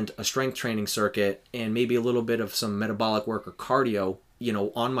and a strength training circuit and maybe a little bit of some metabolic work or cardio,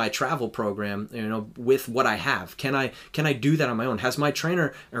 on my travel program, with what I have? Can I do that on my own? Has my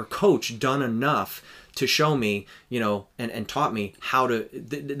trainer or coach done enough to show me, and taught me how to,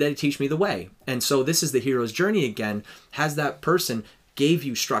 they teach me the way? And so this is the hero's journey again. Has that person gave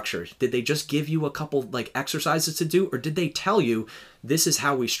you structure? Did they just give you a couple exercises to do, or did they tell you this is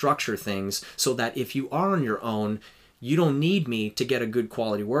how we structure things, so that if you are on your own, you don't need me to get a good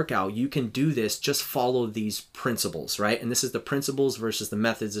quality workout? You can do this, just follow these principles, right? And this is the principles versus the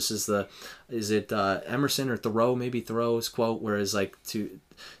methods. This is Emerson or Thoreau, maybe Thoreau's quote, whereas to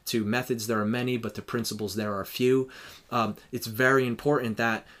methods there are many, but to principles there are few. It's very important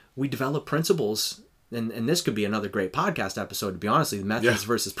that we develop principles. And this could be another great podcast episode, to be honest, the methods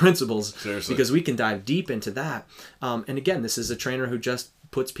versus principles. Seriously. Because we can dive deep into that. And again, this is a trainer who just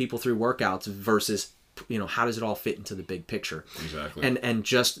puts people through workouts versus, how does it all fit into the big picture? Exactly. And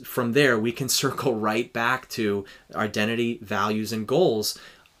just from there, we can circle right back to identity, values, and goals.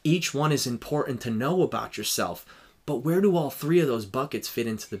 Each one is important to know about yourself. But where do all three of those buckets fit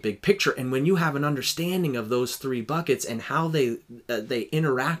into the big picture? And when you have an understanding of those three buckets and how they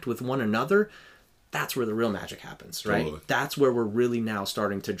interact with one another, that's where the real magic happens, right? Totally. That's where we're really now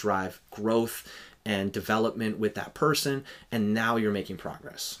starting to drive growth and development with that person, and now you're making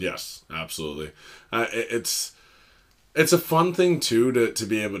progress. Yes, absolutely. It's a fun thing too to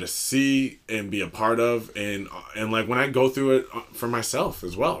be able to see and be a part of, and when I go through it for myself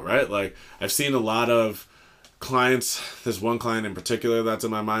as well, right? I've seen a lot of clients. There's one client in particular that's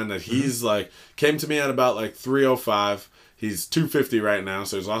in my mind that he's came to me at about 305. He's 250 right now,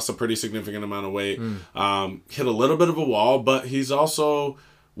 so he's lost a pretty significant amount of weight. Hit a little bit of a wall, but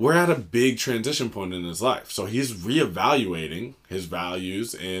we're at a big transition point in his life. So he's reevaluating his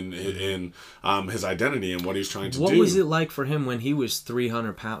values and his identity and what he's trying to do. What was it like for him when he was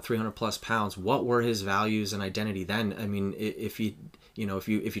 300 plus pounds? What were his values and identity then? I mean, if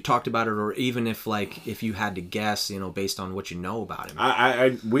you talked about it, or even if you had to guess, based on what you know about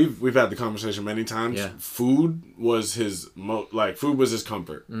him. We've had the conversation many times. Yeah. Food was his food was his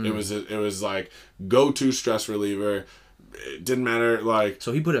comfort. It was go-to stress reliever. It didn't matter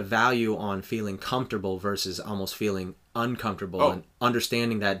So he put a value on feeling comfortable versus almost feeling uncomfortable, and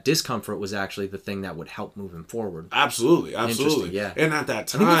understanding that discomfort was actually the thing that would help move him forward. Absolutely. Yeah. And at that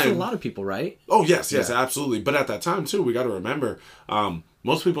time, I think that's for a lot of people, right? Oh yes, absolutely. But at that time too, we got to remember,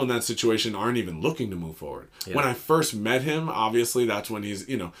 most people in that situation aren't even looking to move forward. Yeah. When I first met him, obviously that's when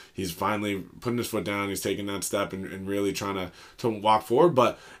he's finally putting his foot down. He's taking that step and really trying to walk forward.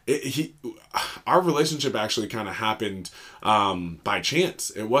 But our relationship actually kind of happened by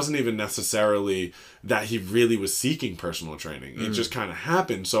chance. It wasn't even necessarily that he really was seeking personal training. It just kind of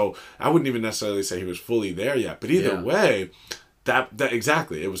happened. So I wouldn't even necessarily say he was fully there yet. But either way, that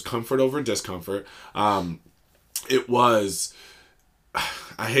exactly, it was comfort over discomfort. It was,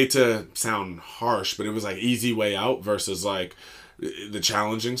 I hate to sound harsh, but it was easy way out versus the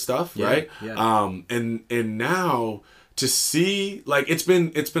challenging stuff, right? Yeah. And now to see, it's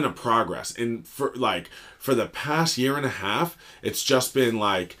been a progress, and for the past year and a half, it's just been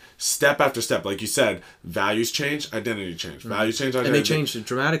step after step. Like you said, values change, identity change, values change, identity. And they changed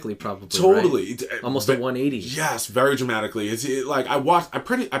dramatically, probably. Totally, right? Almost a 180. Yes, very dramatically. It's I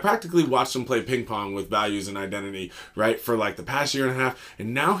practically watched him play ping pong with values and identity, right, for the past year and a half,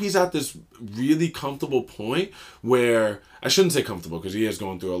 and now he's at this really comfortable point where, I shouldn't say comfortable because he is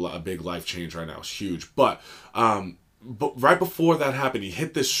going through a big life change right now. It's huge, but right before that happened, he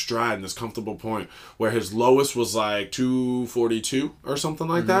hit this stride and this comfortable point where his lowest was 242 or something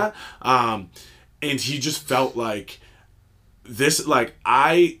like that. And he just felt this,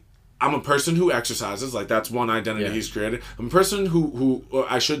 I'm a person who exercises. That's one identity he's created. I'm a person who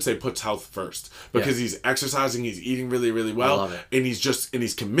I should say puts health first, because he's exercising, he's eating really, really well, I love it. and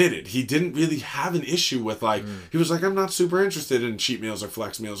he's committed. He didn't really have an issue with he was I'm not super interested in cheat meals or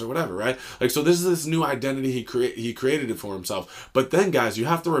flex meals or whatever, right? So this is this new identity he created it for himself. But then, guys, you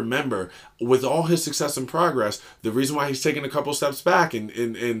have to remember, with all his success and progress, the reason why he's taken a couple steps back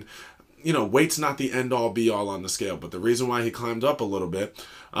and weight's not the end all be all on the scale, but the reason why he climbed up a little bit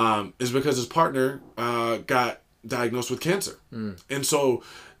is because his partner got diagnosed with cancer. And so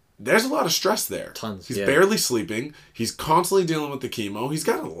there's a lot of stress there. Tons, He's yeah. barely sleeping. He's constantly dealing with the chemo. He's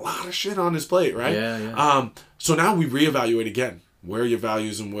got a lot of shit on his plate, right? Yeah. So now we reevaluate again. Where are your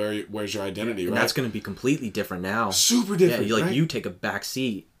values and where's your identity, And right? that's going to be completely different now. Super different, Yeah, right? you take a back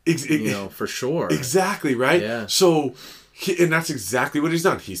seat, for sure. Exactly, right? Yeah. So, and that's exactly what he's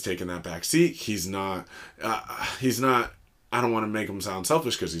done. He's taken that back seat. He's not, I don't want to make him sound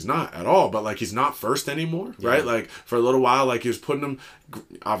selfish because he's not at all, but like he's not first anymore, right? Like for a little while, like he was putting him,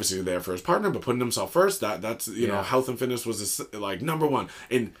 obviously there for his partner, but putting himself first. That's you know, health and fitness was his, like number one,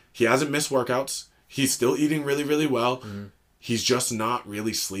 and he hasn't missed workouts. He's still eating really, really well. He's just not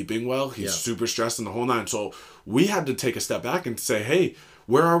really sleeping well. He's super stressed in the whole nine. So we had to take a step back and say, hey,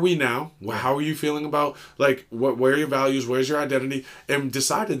 where are we now? How are you feeling about, like, where are your values? Where's your identity? And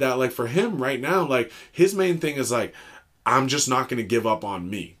decided that, like, for him right now, like, his main thing is, like, I'm just not going to give up on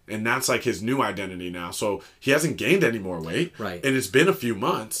me. And that's, like, his new identity now. So he hasn't gained any more weight. Right. And it's been a few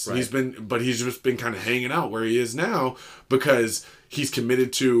months. Right. He's just been kind of hanging out where he is now because he's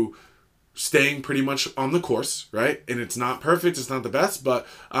committed to staying pretty much on the course, right? And it's not perfect. It's not the best, but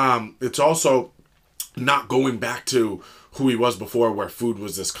it's also not going back to who he was before, where food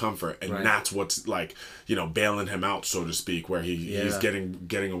was this comfort, and that's what's, like, you know, bailing him out, so to speak, where he's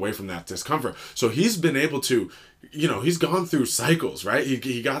getting away from that discomfort. So he's been able to, you know, he's gone through cycles, right?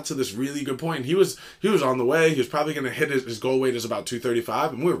 He got to this really good point. He was on the way. He was probably going to hit his goal weight is about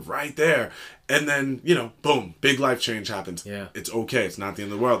 235, and we're right there. And then, you know, boom, big life change happens. Yeah. It's okay. It's not the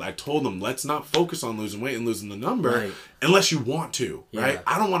end of the world. I told him, let's not focus on losing weight and losing the number unless you want to, right?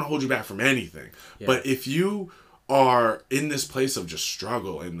 I don't want to hold you back from anything. Yeah. But if you are in this place of just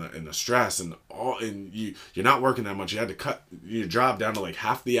struggle and the stress and all, and you're not working that much, you had to cut your job down to like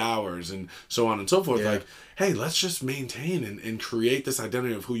half the hours and so on and so forth, like, hey, let's just maintain and create this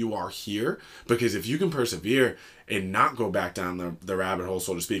identity of who you are here, because if you can persevere and not go back down the rabbit hole,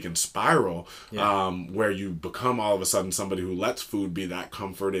 so to speak, and spiral, where you become all of a sudden somebody who lets food be that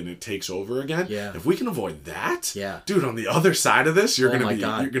comfort and it takes over again. If we can avoid that, dude, on the other side of this, you're gonna be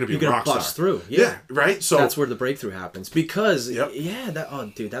a rock star. Bust through. Yeah, right. So that's where the breakthrough happens. Because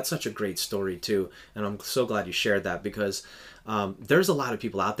dude, that's such a great story too, and I'm so glad you shared that, because there's a lot of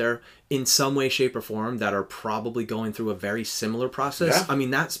people out there in some way, shape, or form that are probably going through a very similar process. I mean,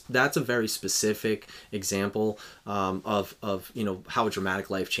 that's a very specific example of you know, how a dramatic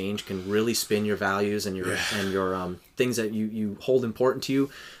life change can really spin your values and your things that you hold important to you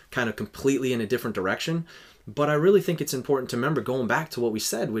kind of completely in a different direction. But I really think it's important to remember, going back to what we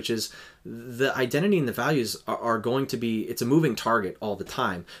said, which is the identity and the values are going to be, it's a moving target all the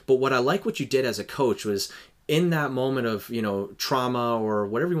time. But what I like what you did as a coach was, in that moment of, you know, trauma or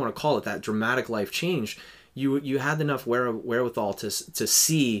whatever you want to call it, that dramatic life change, you had enough wherewithal to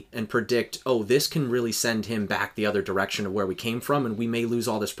see and predict, oh, this can really send him back the other direction of where we came from, and we may lose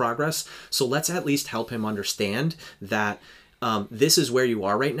all this progress. So let's at least help him understand that this is where you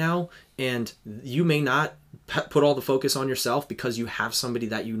are right now, and you may not put all the focus on yourself because you have somebody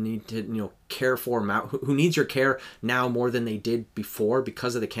that you need to, you know, care for, who needs your care now more than they did before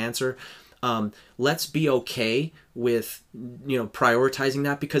because of the cancer. Let's be okay with, you know, prioritizing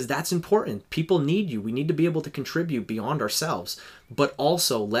that, because that's important. People need you. We need to be able to contribute beyond ourselves, but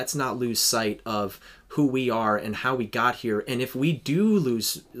also let's not lose sight of who we are and how we got here. And if we do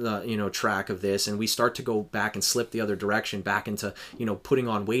lose, you know, track of this, and we start to go back and slip the other direction, back into, you know, putting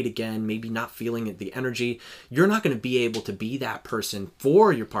on weight again, maybe not feeling the energy, you're not going to be able to be that person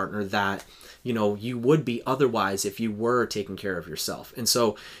for your partner that, you know, you would be otherwise if you were taking care of yourself. And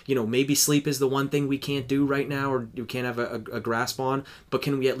so, you know, maybe sleep is the one thing we can't do right now, or we can't have a grasp on, but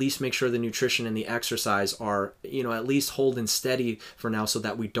can we at least make sure the nutrition and the exercise are, you know, at least holding steady for now, so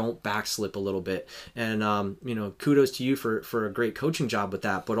that we don't backslip a little bit. And, you know, kudos to you for a great coaching job with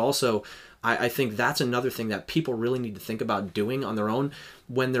that. But also, I think that's another thing that people really need to think about doing on their own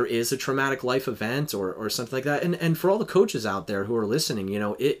when there is a traumatic life event or something like that. And for all the coaches out there who are listening, you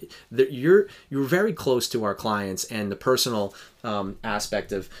know, you're very close to our clients and the personal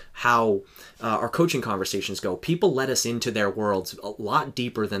aspect of how our coaching conversations go. People let us into their worlds a lot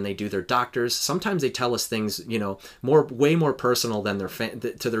deeper than they do their doctors. Sometimes they tell us things, you know, way more personal than their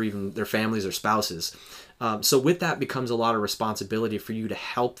families or spouses. So with that becomes a lot of responsibility for you to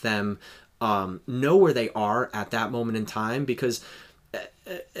help them know where they are at that moment in time, because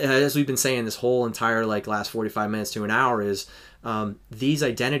as we've been saying this whole entire last 45 minutes to an hour is these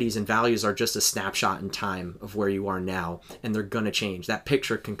identities and values are just a snapshot in time of where you are now, and they're going to change. That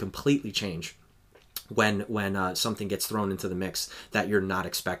picture can completely change when something gets thrown into the mix that you're not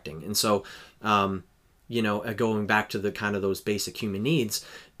expecting. And so going back to the kind of those basic human needs,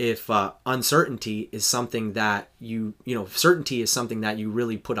 if uncertainty is something that certainty is something that you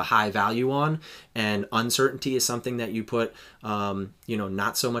really put a high value on, and uncertainty is something that you put,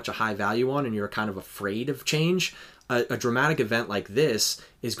 not so much a high value on, and you're kind of afraid of change, a dramatic event like this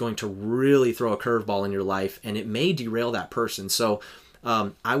is going to really throw a curveball in your life, and it may derail that person. So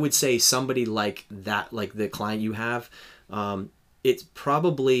I would say somebody like that, like the client you have, it's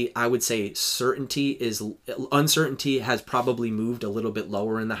probably, I would say uncertainty has probably moved a little bit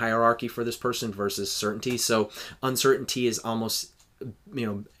lower in the hierarchy for this person versus certainty. So uncertainty is almost,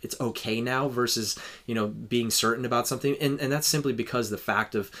 it's okay now versus, being certain about something. And that's simply because the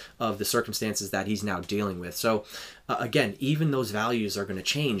fact of the circumstances that he's now dealing with. So again, even those values are going to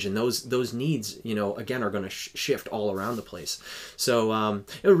change, and those needs, again, are going to shift all around the place. So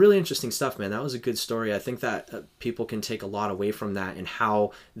it was really interesting stuff, man. That was a good story. I think that people can take a lot away from that, and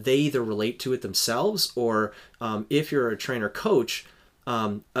how they either relate to it themselves, or if you're a trainer coach,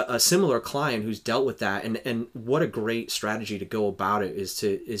 a similar client who's dealt with that, and what a great strategy to go about it is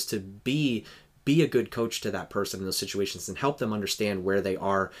to be a good coach to that person in those situations, and help them understand where they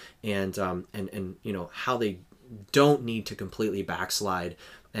are, and how they don't need to completely backslide,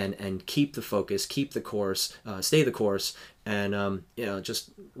 and keep the focus, keep the course, stay the course, and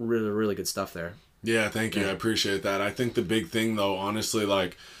just really, really good stuff there. Yeah, thank you. I appreciate that. I think the big thing though, honestly,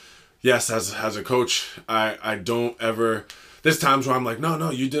 like, yes, as a coach, I don't ever, there's times where I'm like,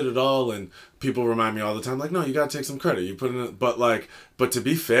 no, you did it all, and people remind me all the time, like, no, you gotta take some credit. You put in it, but to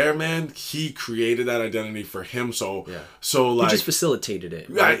be fair, man, he created that identity for him. So like, he just facilitated it,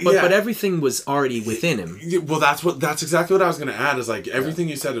 right? But everything was already within him. Well, that's exactly what I was gonna add. Is like everything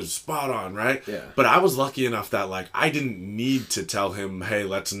you said is spot on, right? Yeah. But I was lucky enough that like I didn't need to tell him, hey,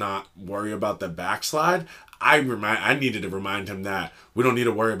 let's not worry about the backslide. I needed to remind him that we don't need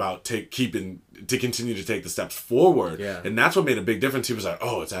to worry about continue to take the steps forward. Yeah. And that's what made a big difference. He was like,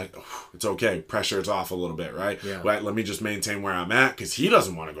 oh, it's okay. Pressure is off a little bit, right? Yeah. Right. Let me just maintain where I'm at, because he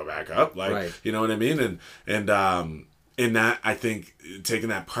doesn't want to go back up. Like, right. You know what I mean? And in that, I think taking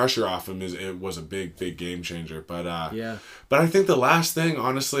that pressure off him it was a big game changer. But but I think the last thing,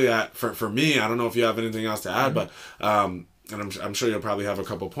 honestly, for me, I don't know if you have anything else to add, but and I'm sure you'll probably have a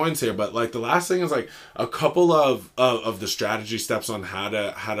couple points here, but like the last thing is like a couple of the strategy steps on how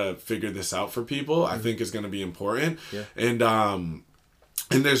to figure this out for people. I think is going to be important. Yeah. And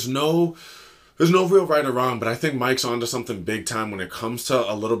there's no real right or wrong, but I think Mike's onto something big time when it comes to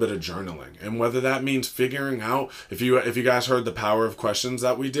a little bit of journaling, and whether that means figuring out, if you guys heard the power of questions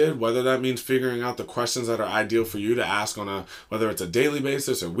that we did, whether that means figuring out the questions that are ideal for you to ask on whether it's a daily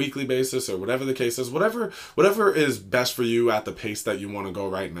basis or weekly basis or whatever the case is, whatever is best for you at the pace that you want to go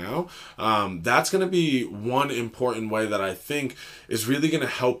right now. That's going to be one important way that I think is really going to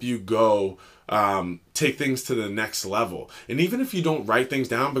help you go take things to the next level. And even if you don't write things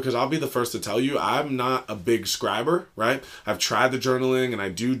down, because I'll be the first to tell you, I'm not a big scriber, right? I've tried the journaling and I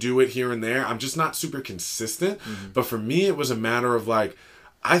do it here and there. I'm just not super consistent. Mm-hmm. But for me, it was a matter of like,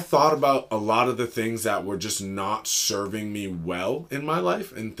 I thought about a lot of the things that were just not serving me well in my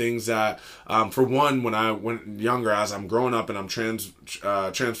life, and things that, for one, when I went younger, as I'm growing up and I'm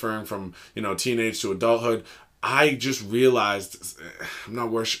transferring from, teenage to adulthood, I just realized, I'm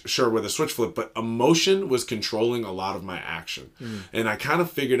not sure where the switch flipped, but emotion was controlling a lot of my action. And I kind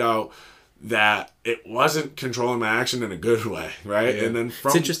of figured out that it wasn't controlling my action in a good way, right? Yeah. And then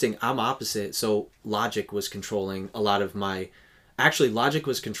it's interesting. I'm opposite. So logic was controlling a lot of my... Actually, logic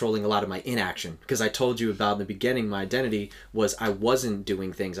was controlling a lot of my inaction, because I told you about in the beginning, my identity was I wasn't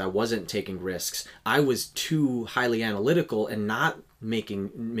doing things. I wasn't taking risks. I was too highly analytical and not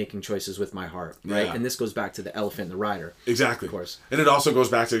making choices with my heart, right? Yeah. And this goes back to the elephant and the rider. Exactly. Of course. And it also goes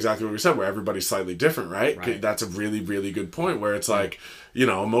back to exactly what we said, where everybody's slightly different, right? That's a really, really good point, where it's like,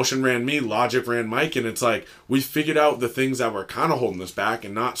 emotion ran me, logic ran Mike, and it's like we figured out the things that were kind of holding us back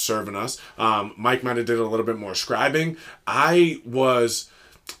and not serving us. Mike might have did a little bit more scribing. I was,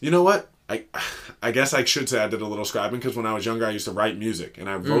 you know what? I guess I should say I did a little scribing, because when I was younger, I used to write music and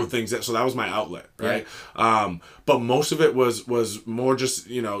I wrote things so that was my outlet, right? Yeah. But most of it was more just,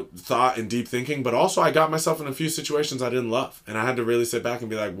 thought and deep thinking, but also I got myself in a few situations I didn't love, and I had to really sit back and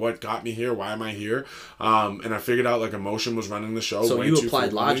be like, what got me here? Why am I here? And I figured out like emotion was running the show. So you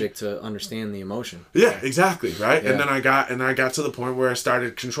applied logic to understand the emotion. Yeah, exactly, right? Yeah. And then I got to the point where I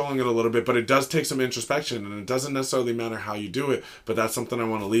started controlling it a little bit, but it does take some introspection, and it doesn't necessarily matter how you do it, but that's something I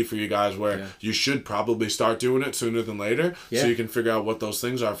want to leave for you guys, where you should probably start doing it sooner than later, so you can figure out what those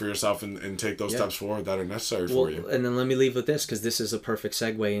things are for yourself and take those steps forward that are necessary for you. And then let me leave with this, because this is a perfect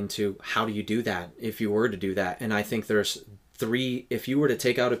segue into how do you do that if you were to do that. And I think there's if you were to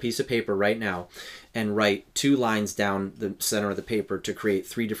take out a piece of paper right now and write 2 lines down the center of the paper to create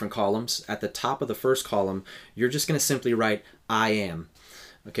 3 different columns, at the top of the first column, you're just going to simply write, I am.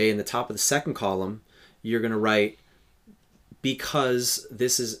 Okay, in the top of the second column, you're going to write, because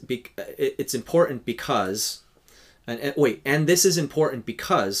this is, it's important because, and this is important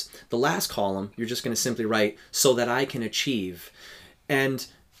because, the last column, you're just going to simply write, so that I can achieve. And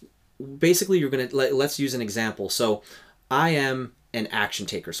basically you're going to, let's use an example. So I am an action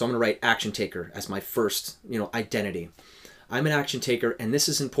taker. So I'm going to write action taker as my first, identity. I'm an action taker, and this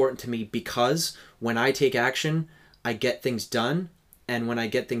is important to me because when I take action, I get things done. And when I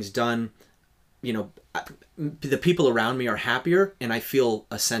get things done, the people around me are happier, and I feel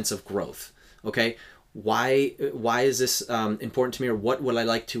a sense of growth. Okay. Why is this important to me, or what would I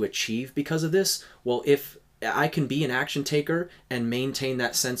like to achieve because of this? Well, if I can be an action taker and maintain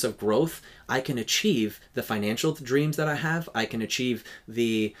that sense of growth, I can achieve the financial dreams that I have. I can achieve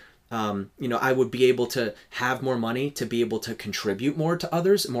the, I would be able to have more money to be able to contribute more to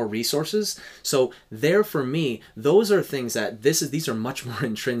others, more resources. So there, for me, those are things that these are much more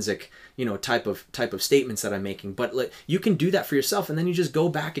intrinsic, type of statements that I'm making. But you can do that for yourself, and then you just go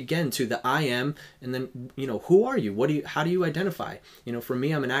back again to the I am, and then who are you? How do you identify? For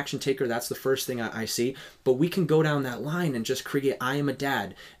me, I'm an action taker. That's the first thing I see. But we can go down that line and just create, I am a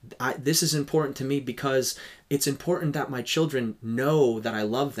dad. This is important to me because it's important that my children know that I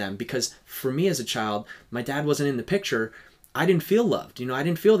love them, because for me as a child, my dad wasn't in the picture. I didn't feel loved. I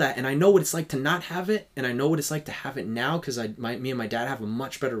didn't feel that. And I know what it's like to not have it. And I know what it's like to have it now, because me and my dad have a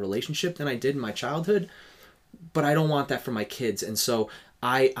much better relationship than I did in my childhood. But I don't want that for my kids. And so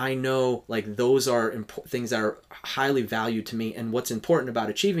I know those are things that are highly valued to me. And what's important about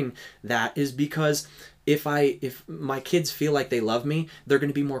achieving that is because if my kids feel like they love me, they're going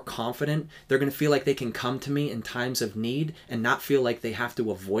to be more confident. They're going to feel like they can come to me in times of need and not feel like they have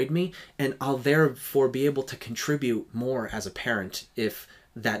to avoid me. And I'll therefore be able to contribute more as a parent if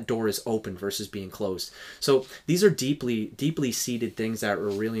that door is open versus being closed. So these are deeply, deeply seated things that are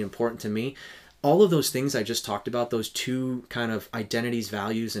really important to me. All of those things I just talked about, those 2 kind of identities,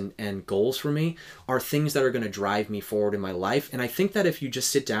 values, and goals for me, are things that are going to drive me forward in my life. And I think that if you just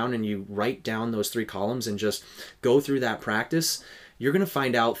sit down and you write down those 3 columns and just go through that practice, you're going to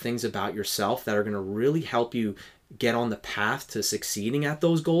find out things about yourself that are going to really help you get on the path to succeeding at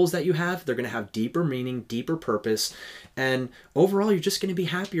those goals that you have. They're going to have deeper meaning, deeper purpose, and overall, you're just going to be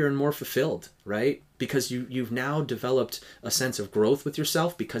happier and more fulfilled, right? Because you've now developed a sense of growth with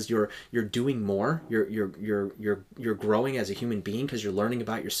yourself, because you're doing more. You're growing as a human being because you're learning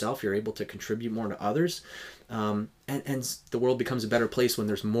about yourself. You're able to contribute more to others, and the world becomes a better place when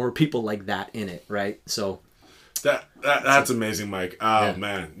there's more people like that in it, right? So. That's amazing, Mike. Oh yeah.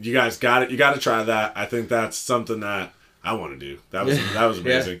 Man, you guys got it. You got to try that. I think that's something that I want to do. That was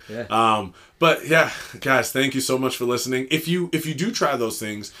amazing. Yeah. But yeah, guys, thank you so much for listening. If you do try those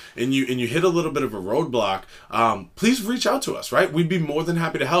things and you hit a little bit of a roadblock, please reach out to us. Right, we'd be more than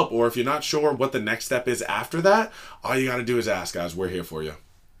happy to help. Or if you're not sure what the next step is after that, all you got to do is ask, guys. We're here for you.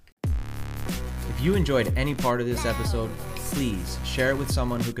 If you enjoyed any part of this episode, please share it with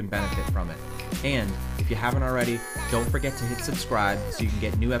someone who can benefit from it. And if you haven't already, don't forget to hit subscribe so you can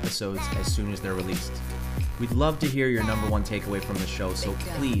get new episodes as soon as they're released. We'd love to hear your number 1 takeaway from the show, so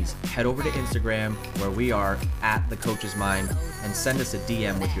please head over to Instagram, where we are @TheCoachesMind, and send us a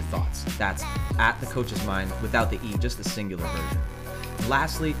DM with your thoughts. That's @TheCoachesMind without the E, just the singular version. And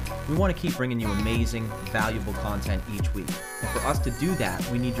lastly, we want to keep bringing you amazing, valuable content each week. And for us to do that,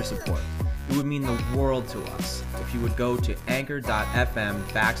 we need your support. It would mean the world to us if you would go to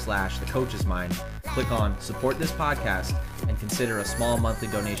anchor.fm/thecoachesmind, click on support this podcast, and consider a small monthly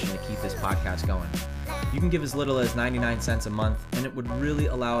donation to keep this podcast going. You can give as little as 99 cents a month, and it would really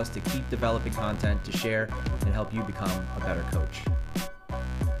allow us to keep developing content to share and help you become a better coach.